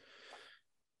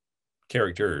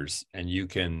characters and you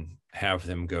can have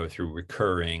them go through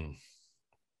recurring.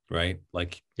 Right?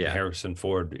 Like Harrison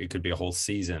Ford, it could be a whole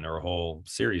season or a whole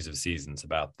series of seasons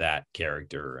about that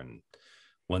character. And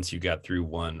once you got through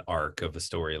one arc of a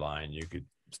storyline, you could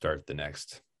start the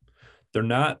next. They're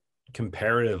not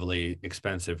comparatively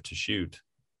expensive to shoot.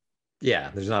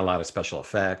 Yeah, there's not a lot of special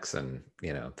effects and,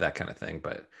 that kind of thing.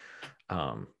 But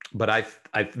I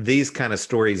these kind of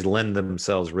stories lend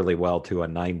themselves really well to a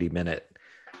 90-minute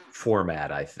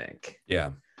format, I think.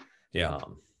 Yeah.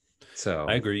 So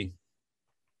I agree.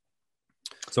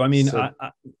 So I mean, So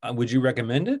would you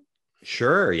recommend it?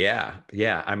 sure, yeah.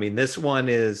 Yeah. I mean, this one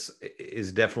is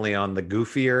definitely on the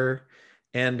goofier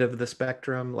end of the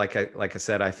spectrum. Like I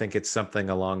said, I think it's something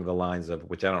along the lines of,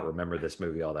 which I don't remember this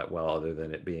movie all that well other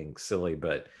than it being silly,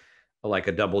 but like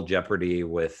a Double Jeopardy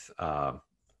with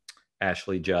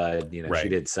Ashley Judd. You know, she Right.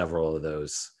 did several of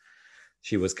those.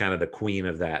 She was kind of the queen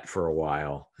of that for a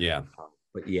while. Yeah.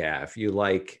 But yeah, if you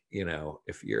like, you know,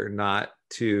 if you're not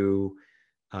too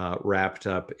wrapped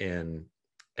up in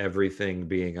everything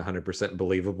being 100%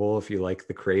 believable, if you like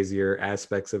the crazier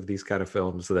aspects of these kind of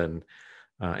films, then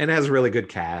and it has a really good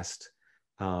cast.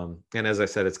 And as I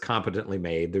said, it's competently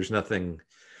made. There's nothing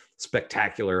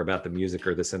spectacular about the music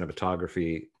or the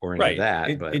cinematography or any of Right. that,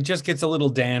 It but just gets a little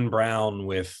Dan Brown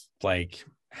with like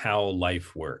how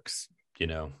life works, you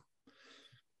know.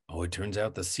 Oh, it turns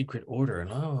out the secret order,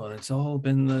 and oh, it's all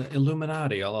been the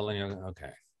Illuminati all along.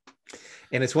 Okay.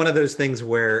 and it's one of those things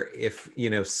where if you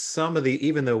know some of the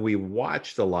even though we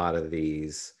watched a lot of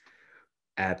these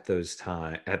at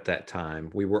that time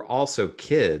we were also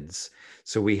kids,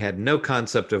 so we had no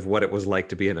concept of what it was like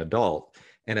to be an adult,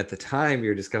 and at the time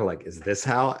you're just kind of like, is this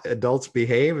how adults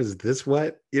behave? Is this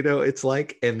what you know it's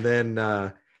like? And then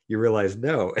you realize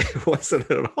no, it wasn't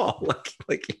at all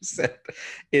like you said.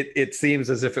 It seems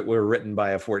as if it were written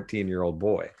by a 14-year-old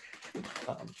boy.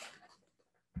 um,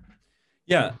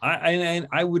 Yeah,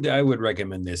 I would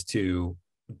recommend this too,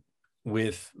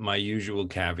 with my usual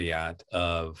caveat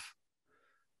of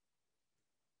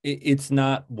it's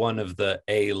not one of the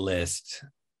A-list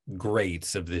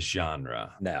greats of this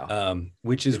genre. no,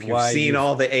 Which is if you've why seen you've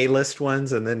all the A-list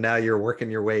ones and then now you're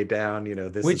working your way down, you know,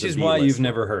 this is which a is why you've B-list one.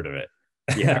 never heard of it.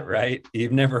 Yeah. Right?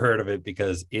 You've never heard of it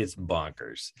because it's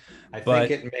bonkers. I think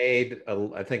But it made,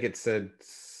 I think it said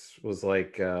was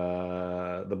like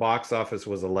the box office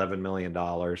was $11 million.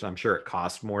 I'm sure it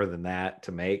cost more than that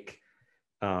to make.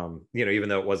 You know, even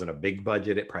though it wasn't a big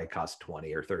budget, it probably cost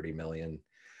 20 or 30 million,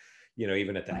 you know,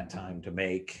 even at that time to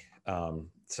make.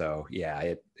 So yeah,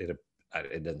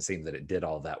 it doesn't seem that it did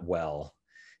all that well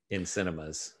in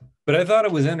cinemas. I thought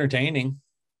it was entertaining,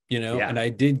 you know, Yeah. and I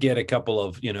did get a couple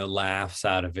of, you know, laughs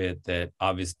out of it that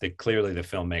obviously clearly the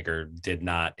filmmaker did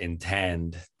not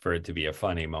intend for it to be a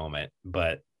funny moment,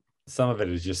 but some of it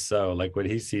is just so like when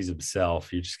he sees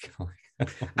himself, you just go like,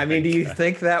 oh I my mean, do you God.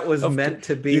 think that was meant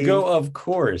to You go, be? of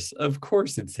course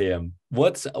it's him.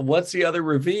 What's the other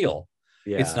reveal?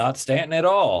 It's Yeah. not Stanton at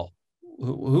all.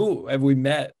 Who have we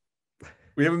met?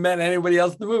 We haven't met anybody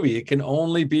else in the movie. It can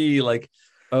only be like,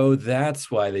 oh, that's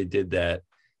why they did that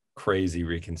crazy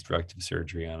reconstructive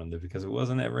surgery on him, because it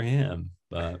wasn't ever him.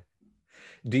 But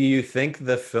Do you think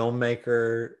the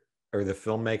filmmaker or the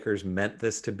filmmakers meant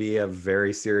this to be a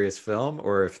very serious film,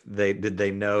 or if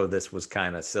they know this was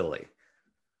kind of silly?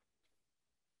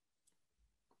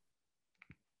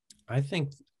 I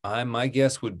think my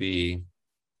guess would be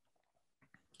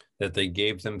that they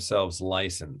gave themselves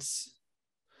license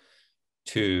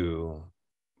to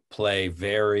play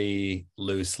very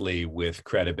loosely with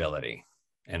credibility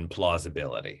and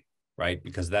plausibility, right?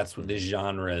 Because that's what this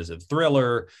genre is: a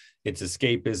thriller, it's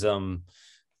escapism.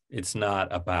 It's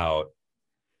not about,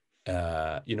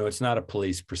 you know, it's not a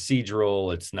police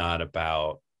procedural. It's not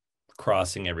about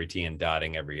crossing every T and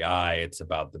dotting every I. It's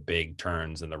about the big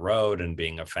turns in the road and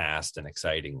being a fast and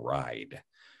exciting ride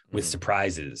with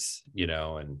surprises, you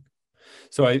know. And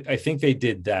so I think they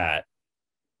did that.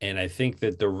 And I think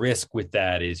that the risk with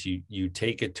that is you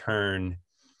take a turn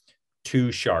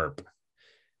too sharp.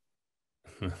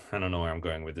 I don't know where I'm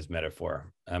going with this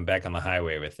metaphor. I'm back on the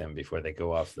highway with them before they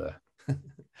go off the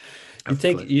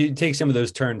you take some of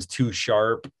those turns too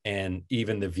sharp, and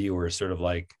even the viewer is sort of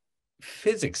like,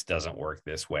 physics doesn't work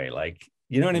this way. Like,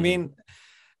 you know what I mean?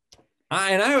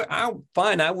 I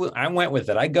fine. I went with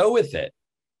it. I go with it.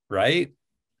 Right.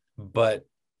 But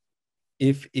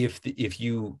if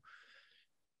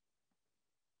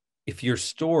your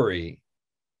story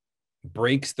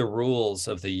breaks the rules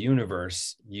of the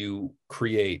universe you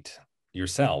create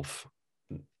yourself,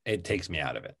 it takes me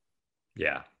out of it.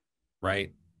 Yeah.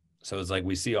 Right. So it's like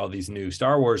we see all these new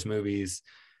Star Wars movies,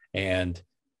 and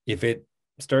if it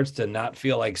starts to not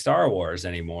feel like Star Wars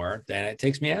anymore, then it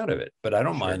takes me out of it. But I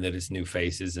don't mind that it's new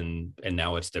faces and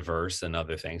now it's diverse and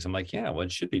other things. I'm like, yeah, well,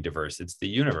 it should be diverse. It's the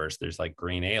universe. There's like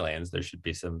green aliens. There should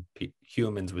be some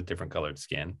humans with different colored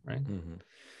skin, right?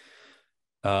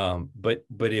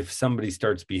 But if somebody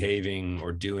starts behaving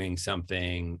or doing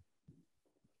something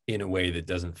in a way that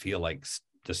doesn't feel like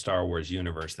the Star Wars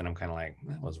universe, then I'm kind of like,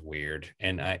 that was weird,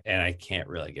 and I can't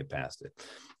really get past it.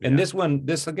 And this one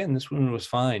was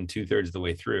fine 2/3 of the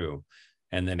way through,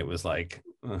 and then it was like,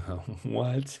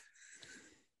 what?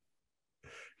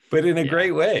 but in a Yeah.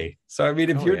 great way. So I mean,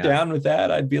 if Oh, you're yeah. down with that,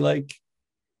 I'd be like,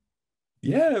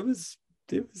 yeah, it was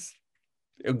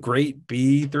a great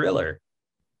B thriller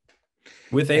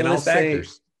with And I'll A-list say,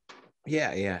 actors.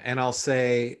 yeah. And I'll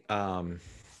say,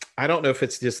 I don't know if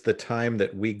it's just the time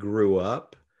that we grew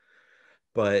up,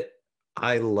 but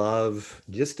I love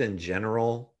just in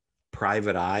general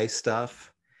private eye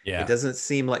stuff. It Yeah. doesn't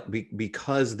seem like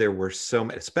because there were so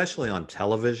many, especially on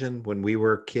television when we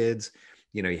were kids,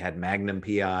 you know, you had Magnum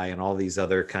PI and all these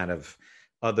other kind of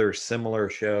other similar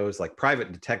shows like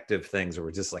private detective things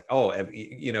were just like, oh,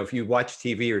 you know, if you watch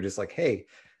TV, you're just like, hey,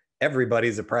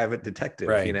 everybody's a private detective,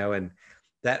 you Right. know, and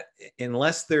that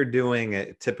unless they're doing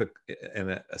a typical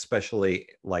and especially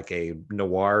like a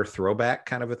noir throwback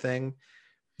kind of a thing,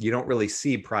 you don't really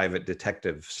see private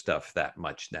detective stuff that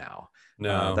much now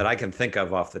that No, I can think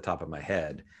of off the top of my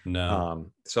head.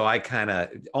 no. So I kind of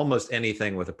almost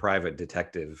anything with a private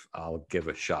detective, I'll give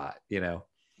a shot, you know?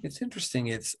 It's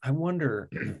interesting. I wonder,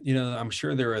 you know, I'm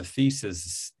sure there are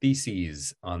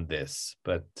theses on this,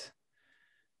 but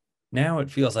now it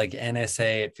feels like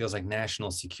NSA, it feels like national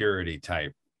security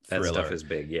type That stuff thriller. is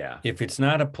big. Yeah. If it's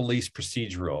not a police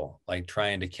procedural, like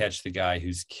trying to catch the guy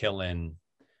who's killing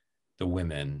the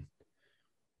women,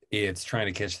 it's trying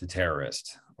to catch the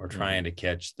terrorist or trying to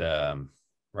catch the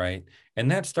right. And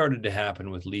that started to happen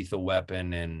with Lethal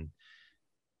Weapon, and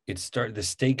the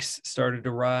stakes started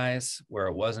to rise where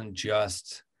it wasn't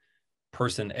just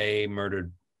person A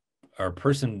murdered or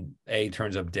person A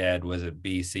turns up dead. Was it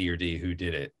B, C, or D who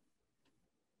did it?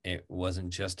 It wasn't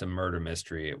just a murder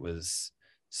mystery. It was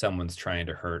someone's trying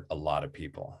to hurt a lot of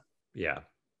people. Yeah.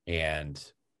 And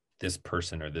this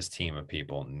person or this team of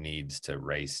people needs to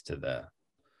race to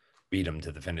beat them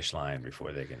to the finish line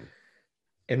before they can.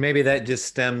 And maybe that just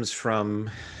stems from,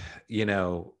 you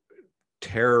know,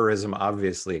 terrorism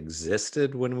obviously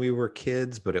existed when we were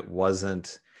kids, but it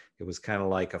wasn't, it was kind of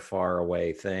like a far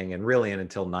away thing. And really, and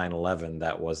until 9/11,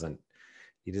 that wasn't,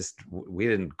 we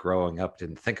didn't growing up,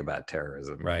 didn't think about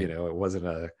terrorism. Right. You know, it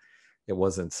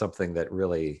wasn't something that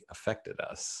really affected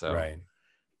us. So, Right.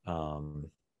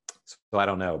 So I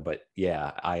don't know, but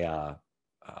yeah,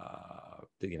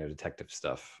 you know, detective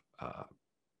stuff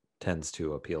tends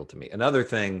to appeal to me. Another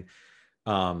thing,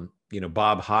 you know,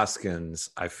 Bob Hoskins,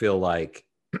 I feel like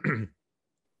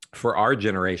for our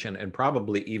generation and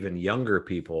probably even younger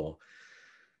people,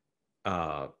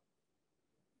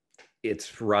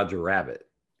 it's Roger Rabbit.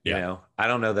 You Yeah. know, I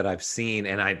don't know that I've seen,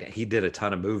 and he did a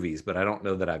ton of movies, but I don't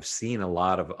know that I've seen a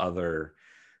lot of other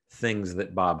things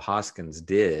that Bob Hoskins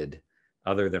did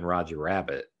other than Roger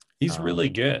Rabbit. He's really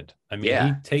good. I mean,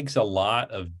 Yeah. he takes a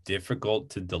lot of difficult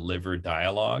to deliver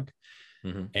dialogue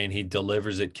and he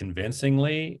delivers it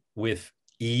convincingly with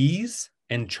ease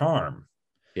and charm.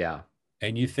 Yeah.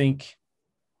 And you think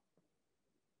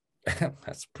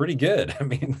that's pretty good. I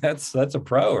mean, that's a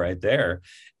pro right there.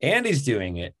 And he's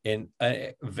doing it in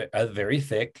a very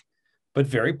thick, but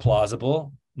very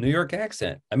plausible New York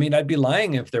accent. I mean, I'd be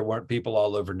lying if there weren't people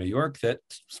all over New York that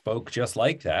spoke just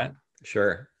like that.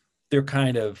 Sure. They're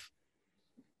kind of,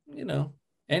 you know,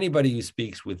 anybody who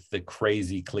speaks with the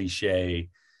crazy cliche,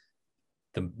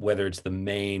 whether it's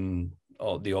the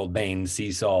old Maine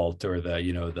sea salt or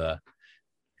the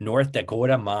North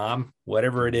Dakota mom,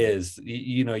 whatever it is,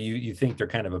 you think they're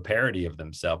kind of a parody of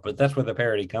themselves, but that's where the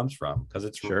parody comes from because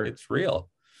it's real.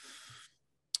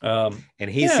 And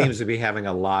he seems to be having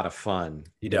a lot of fun.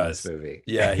 He does. In this movie.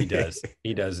 Yeah, he does.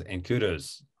 He does, and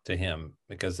kudos to him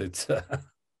because this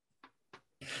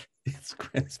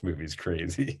movie's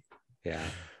crazy. Yeah.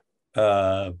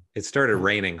 It started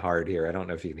raining hard here. I don't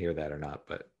know if you can hear that or not,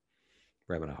 but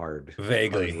we're having a hard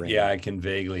rain. Yeah, I can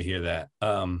vaguely hear that.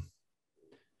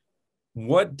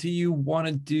 What do you want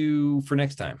to do for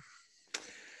next time?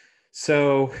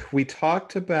 So we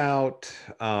talked about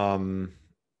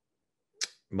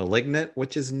Malignant,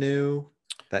 which is new.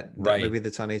 That movie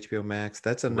that's on HBO Max.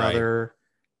 That's another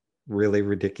really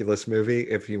ridiculous movie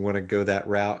if you want to go that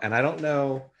route. And I don't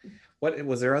know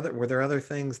were there other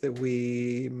things that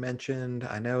we mentioned?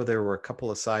 I know there were a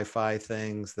couple of sci-fi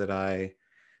things that I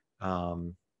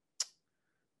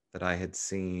had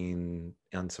seen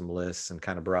on some lists and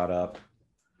kind of brought up.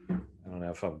 I don't know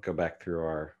if I'll go back through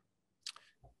our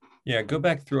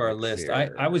list.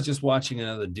 I was just watching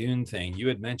another Dune thing. You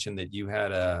had mentioned that you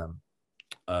had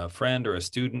a friend or a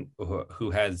student who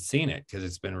had seen it because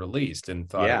it's been released and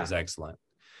thought it was excellent.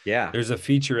 Yeah. There's a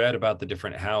featurette about the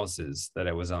different houses that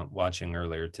I was watching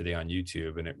earlier today on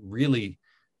YouTube, and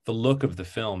the look of the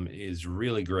film is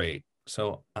really great.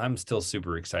 So I'm still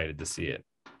super excited to see it.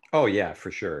 Oh yeah, for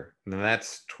sure. And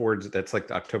that's like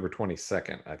October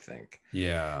 22nd, I think.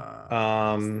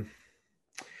 Yeah.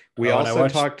 We Oh, and I also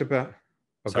watched. talked about.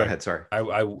 Oh, go Sorry, ahead. Sorry.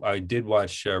 I did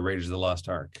watch Raiders of the Lost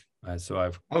Ark.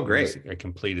 So Oh, great. I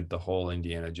completed the whole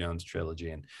Indiana Jones trilogy,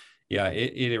 and yeah,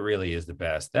 it really is the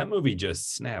best. That movie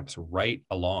just snaps right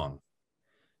along.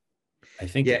 I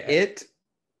think. Yeah,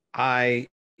 I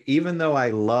even though I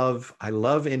love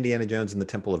Indiana Jones and the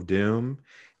Temple of Doom,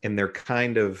 and they're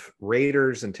kind of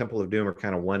Raiders and Temple of Doom are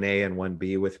kind of 1A and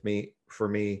 1B with me for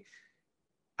me.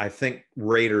 I think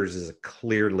Raiders is a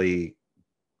clearly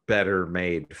better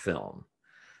made film.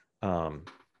 Um,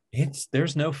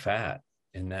 There's no fat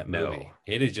in that no. movie.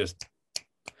 It is just,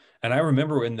 and I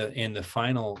remember in the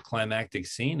final climactic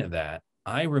scene of that,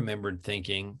 I remembered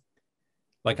thinking,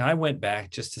 like I went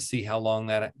back just to see how long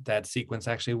that sequence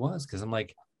actually was, because I'm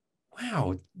like,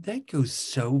 wow, that goes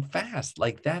so fast.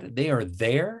 Like that, they are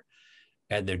there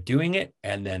and they're doing it,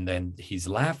 and then he's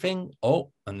laughing.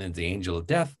 Oh, and then the angel of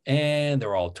death, and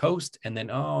they're all toast, and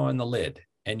then oh, and the lid,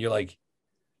 and you're like,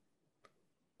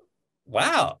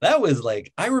 wow, that was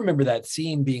like, I remember that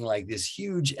scene being like this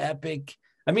huge epic.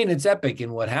 I mean, it's epic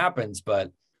in what happens,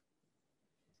 but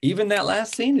even that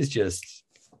last scene is just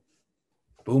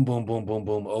boom, boom, boom, boom,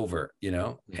 boom, over,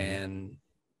 Mhm. and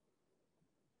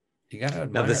you gotta Now,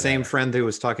 the admire same that. friend who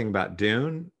was talking about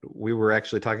Dune, we were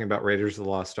actually talking about Raiders of the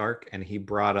Lost Ark, and he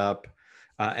brought up,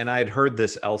 and I had heard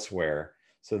this elsewhere,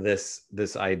 so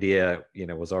this idea,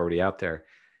 was already out there.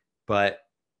 But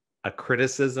a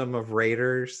criticism of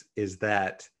Raiders is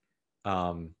that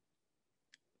um,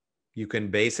 you can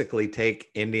basically take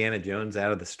Indiana Jones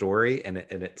out of the story, and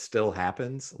it still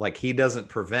happens. Like he doesn't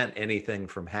prevent anything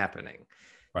from happening.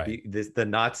 Right. The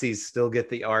Nazis still get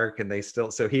the Ark, and they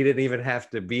still, so he didn't even have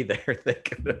to be there. They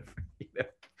could have,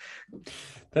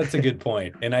 That's a good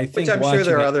point. And I which think I'm sure there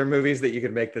watching are it, other movies that you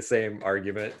could make the same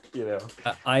argument.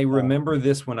 I remember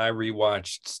this when I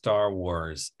rewatched Star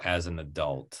Wars as an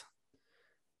adult,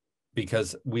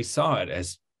 because we saw it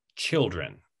as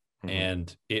children, Mhm.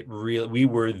 and we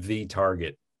were the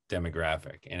target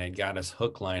demographic, and it got us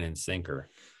hook, line, and sinker.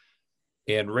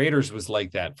 And Raiders was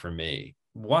like that for me.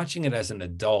 Watching it as an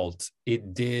adult,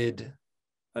 it did.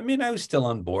 I mean, I was still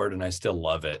on board and I still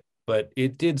love it, but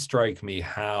it did strike me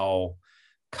how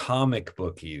comic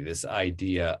booky this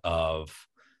idea of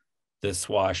the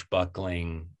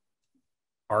swashbuckling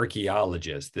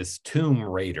archaeologist, this tomb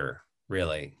raider,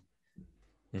 really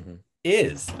Mhm.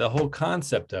 is. The whole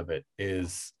concept of it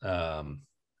is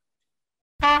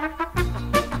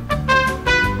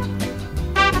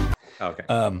Okay.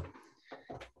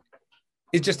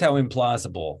 it's just how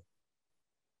implausible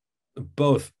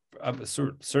both,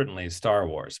 certainly Star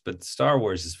Wars, but Star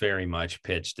Wars is very much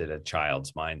pitched at a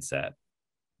child's mindset,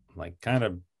 like kind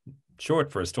of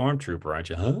short for a stormtrooper, aren't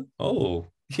you? Huh? Oh,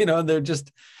 they're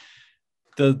just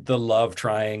the love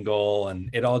triangle, and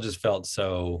it all just felt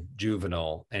so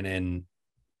juvenile. And in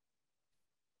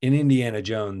Indiana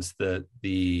Jones,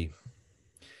 the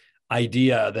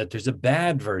idea that there's a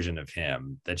bad version of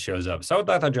him that shows up. So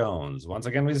Dr. Jones, once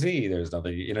again, we see there's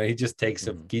nothing, he just takes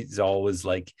Mhm. he's always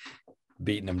like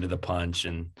beating him to the punch,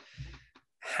 and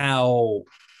how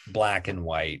black and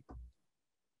white,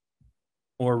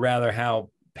 or rather how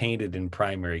painted in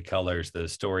primary colors the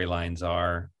storylines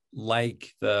are,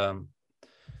 like the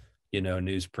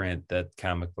newsprint that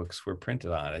comic books were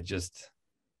printed on.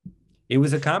 It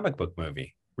was a comic book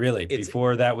movie, really, It's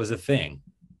before that was a thing.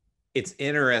 it's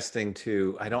interesting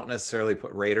to, I don't necessarily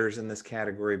put Raiders in this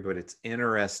category, but it's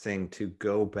interesting to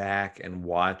go back and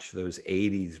watch those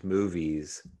 80s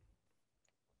movies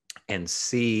and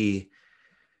see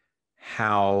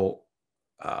how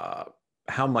uh,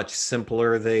 how much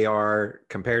simpler they are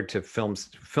compared to films.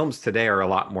 Films today are a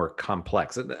lot more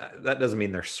complex. That doesn't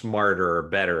mean they're smarter or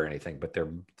better or anything, but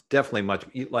they're definitely much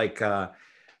like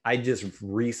I just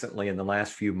recently in the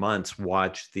last few months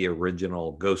watched the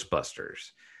original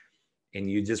Ghostbusters, and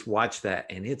you just watch that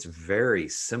and it's very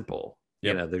simple.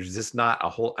 Yep. There's just not a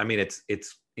whole, I mean, it's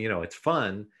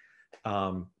fun,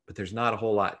 but there's not a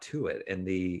whole lot to it. And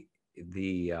the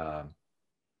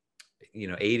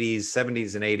 80s,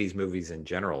 70s, and 80s movies in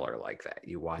general are like that.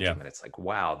 You watch Yeah. them and it's like,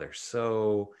 wow, they're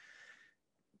so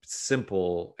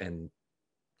simple, and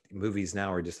movies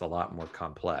now are just a lot more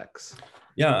complex.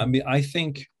 Yeah. I mean, I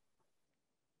think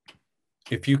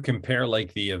if you compare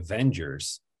like the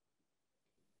Avengers,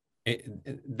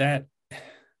 that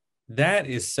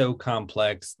is so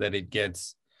complex that it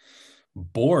gets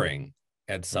boring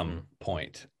at some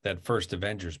point, that first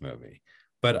Avengers movie.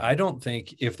 But I don't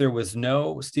think, if there was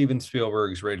no Steven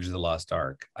Spielberg's Raiders of the Lost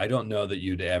Ark, I don't know that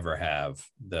you'd ever have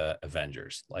the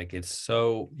Avengers. Like, it's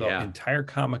so, the entire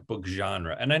comic book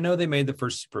genre. And I know they made the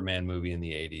first Superman movie in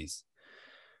the 80s,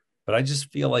 but I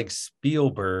just feel like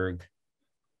Spielberg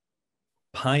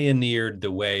pioneered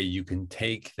the way you can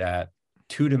take that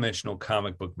two-dimensional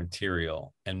comic book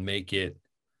material and make it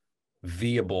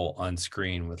viable on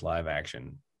screen with live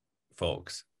action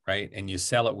folks, right? And you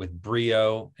sell it with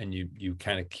brio, and you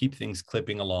kind of keep things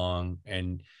clipping along.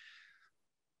 And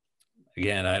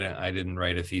again, I didn't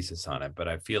write a thesis on it, but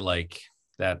I feel like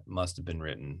that must have been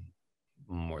written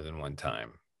more than one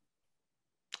time.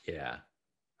 Yeah,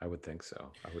 I would think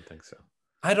so.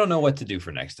 I don't know what to do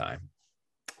for next time.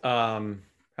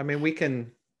 I mean, we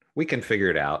can figure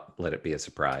it out. Let it be a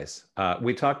surprise.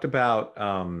 We talked about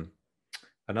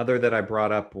another that I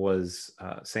brought up was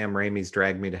Sam Raimi's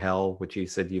Drag Me to Hell, which you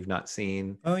said you've not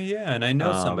seen. Oh yeah, and I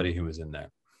know somebody who was in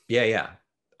that. Yeah.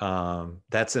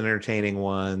 That's an entertaining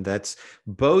one. That's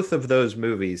both of those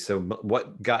movies. So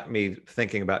what got me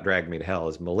thinking about Drag Me to Hell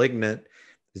is Malignant,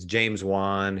 is James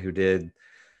Wan, who did,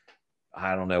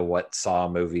 I don't know what, Saw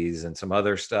movies and some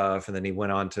other stuff. And then he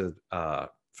went on to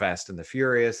Fast and the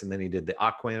Furious. And then he did the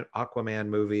Aquaman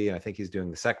movie. I think he's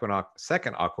doing the second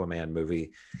Aquaman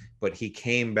movie, but he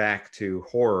came back to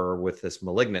horror with this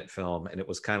Malignant film. And it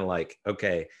was kind of like,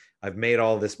 okay, I've made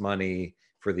all this money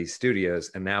for these studios,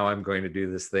 and now I'm going to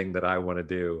do this thing that I want to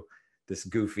do, this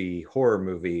goofy horror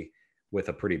movie with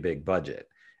a pretty big budget.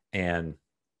 And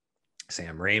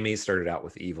Sam Raimi started out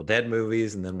with the Evil Dead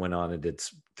movies, and then went on and did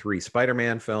 3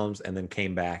 Spider-Man films, and then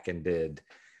came back and did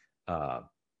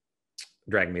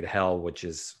Drag Me to Hell, which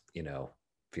is,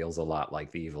 feels a lot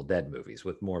like the Evil Dead movies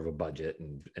with more of a budget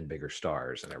and bigger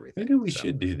stars and everything. Maybe we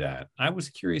should do that. I was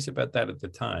curious about that at the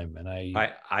time, and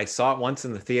I saw it once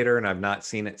in the theater, and I've not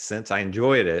seen it since. I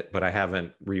enjoyed it, but I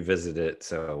haven't revisited it,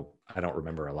 so I don't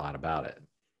remember a lot about it.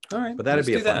 All right, but that'd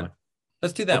be a fun one.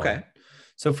 Let's do that. Okay. One.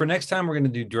 So for next time, we're going to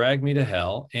do Drag Me to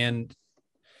Hell, and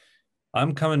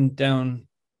I'm coming down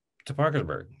to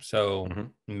Parkersburg, so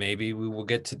maybe we will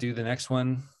get to do the next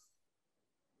one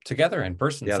together in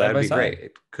person. Yeah, that'd be great.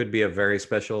 It could be a very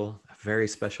special episode. Very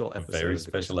special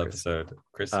episode.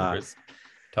 Chris and Chris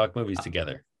talk movies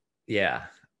together. Yeah.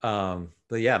 But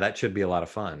yeah, that should be a lot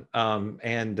of fun. I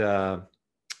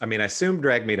mean, I assume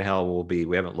Drag Me to Hell will be,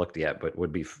 we haven't looked yet, but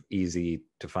would be easy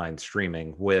to find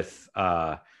streaming. With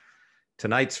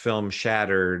tonight's film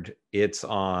Shattered, it's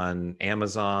on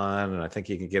Amazon, and I think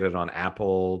you can get it on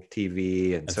Apple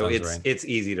TV. And so it's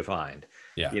easy to find.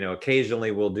 Yeah.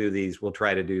 Occasionally we'll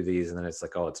try to do these, and then it's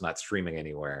like, oh, it's not streaming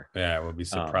anywhere. Yeah, we'll be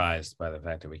surprised by the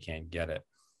fact that we can't get it.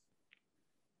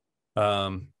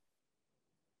 One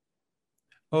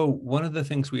of the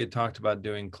things we had talked about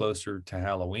doing closer to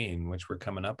Halloween, which we're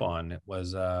coming up on,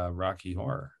 was Rocky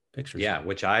Horror Picture Show. Yeah,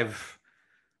 which I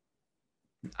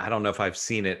don't know if I've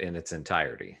seen it in its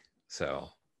entirety. So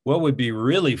what would be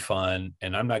really fun,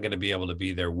 and I'm not going to be able to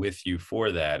be there with you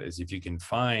for that, is if you can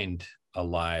find a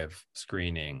live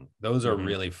screening. Those are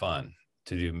really fun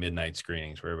to do, midnight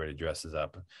screenings where everybody dresses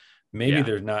up. Maybe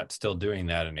they're not still doing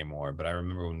that anymore, but I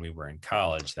remember when we were in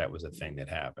college, that was a thing that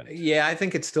happened. Yeah, I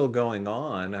think it's still going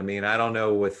on. I mean, I don't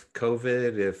know with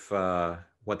COVID if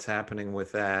what's happening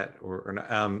with that,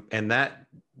 or and that,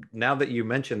 now that you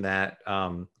mentioned that,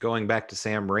 going back to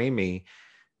Sam Raimi,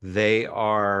 they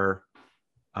are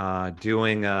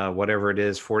doing whatever it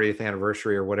is, 40th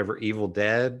anniversary or whatever, Evil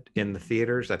Dead in the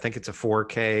theaters. I think it's a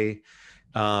 4K,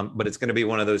 but it's going to be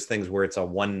one of those things where it's a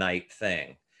one night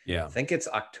thing. Yeah, I think it's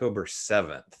October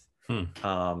 7th.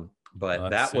 But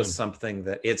that was something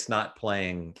that it's not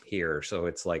playing here, so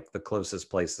it's like the closest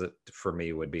place that for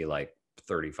me would be like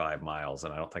 35 miles,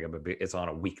 and I don't think I'm gonna be. It's on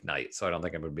a weeknight, so I don't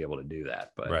think I'm gonna be able to do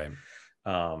that. But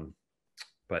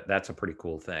but that's a pretty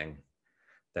cool thing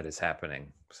that is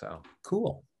happening. So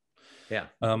cool. Yeah.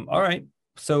 All right.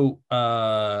 So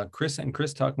Chris and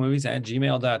Chris Talk Movies at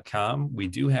gmail.com. We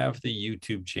do have the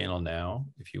YouTube channel now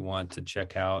if you want to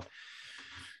check out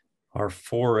our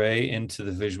foray into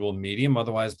the visual medium.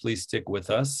 Otherwise, please stick with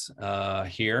us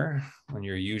here on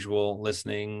your usual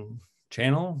listening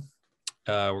channel.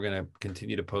 We're going to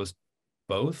continue to post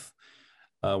both.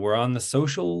 We're on the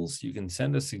socials. You can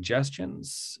send us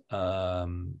suggestions,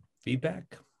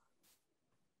 feedback.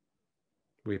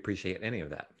 We appreciate any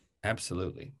of that.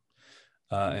 Absolutely.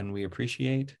 And we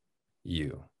appreciate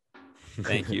you.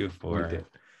 Thank you for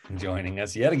joining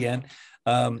us yet again.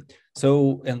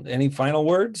 So, and any final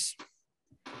words?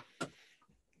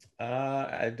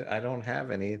 I don't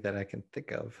have any that I can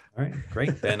think of. All right,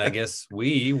 great. Then I guess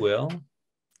we will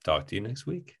talk to you next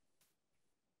week.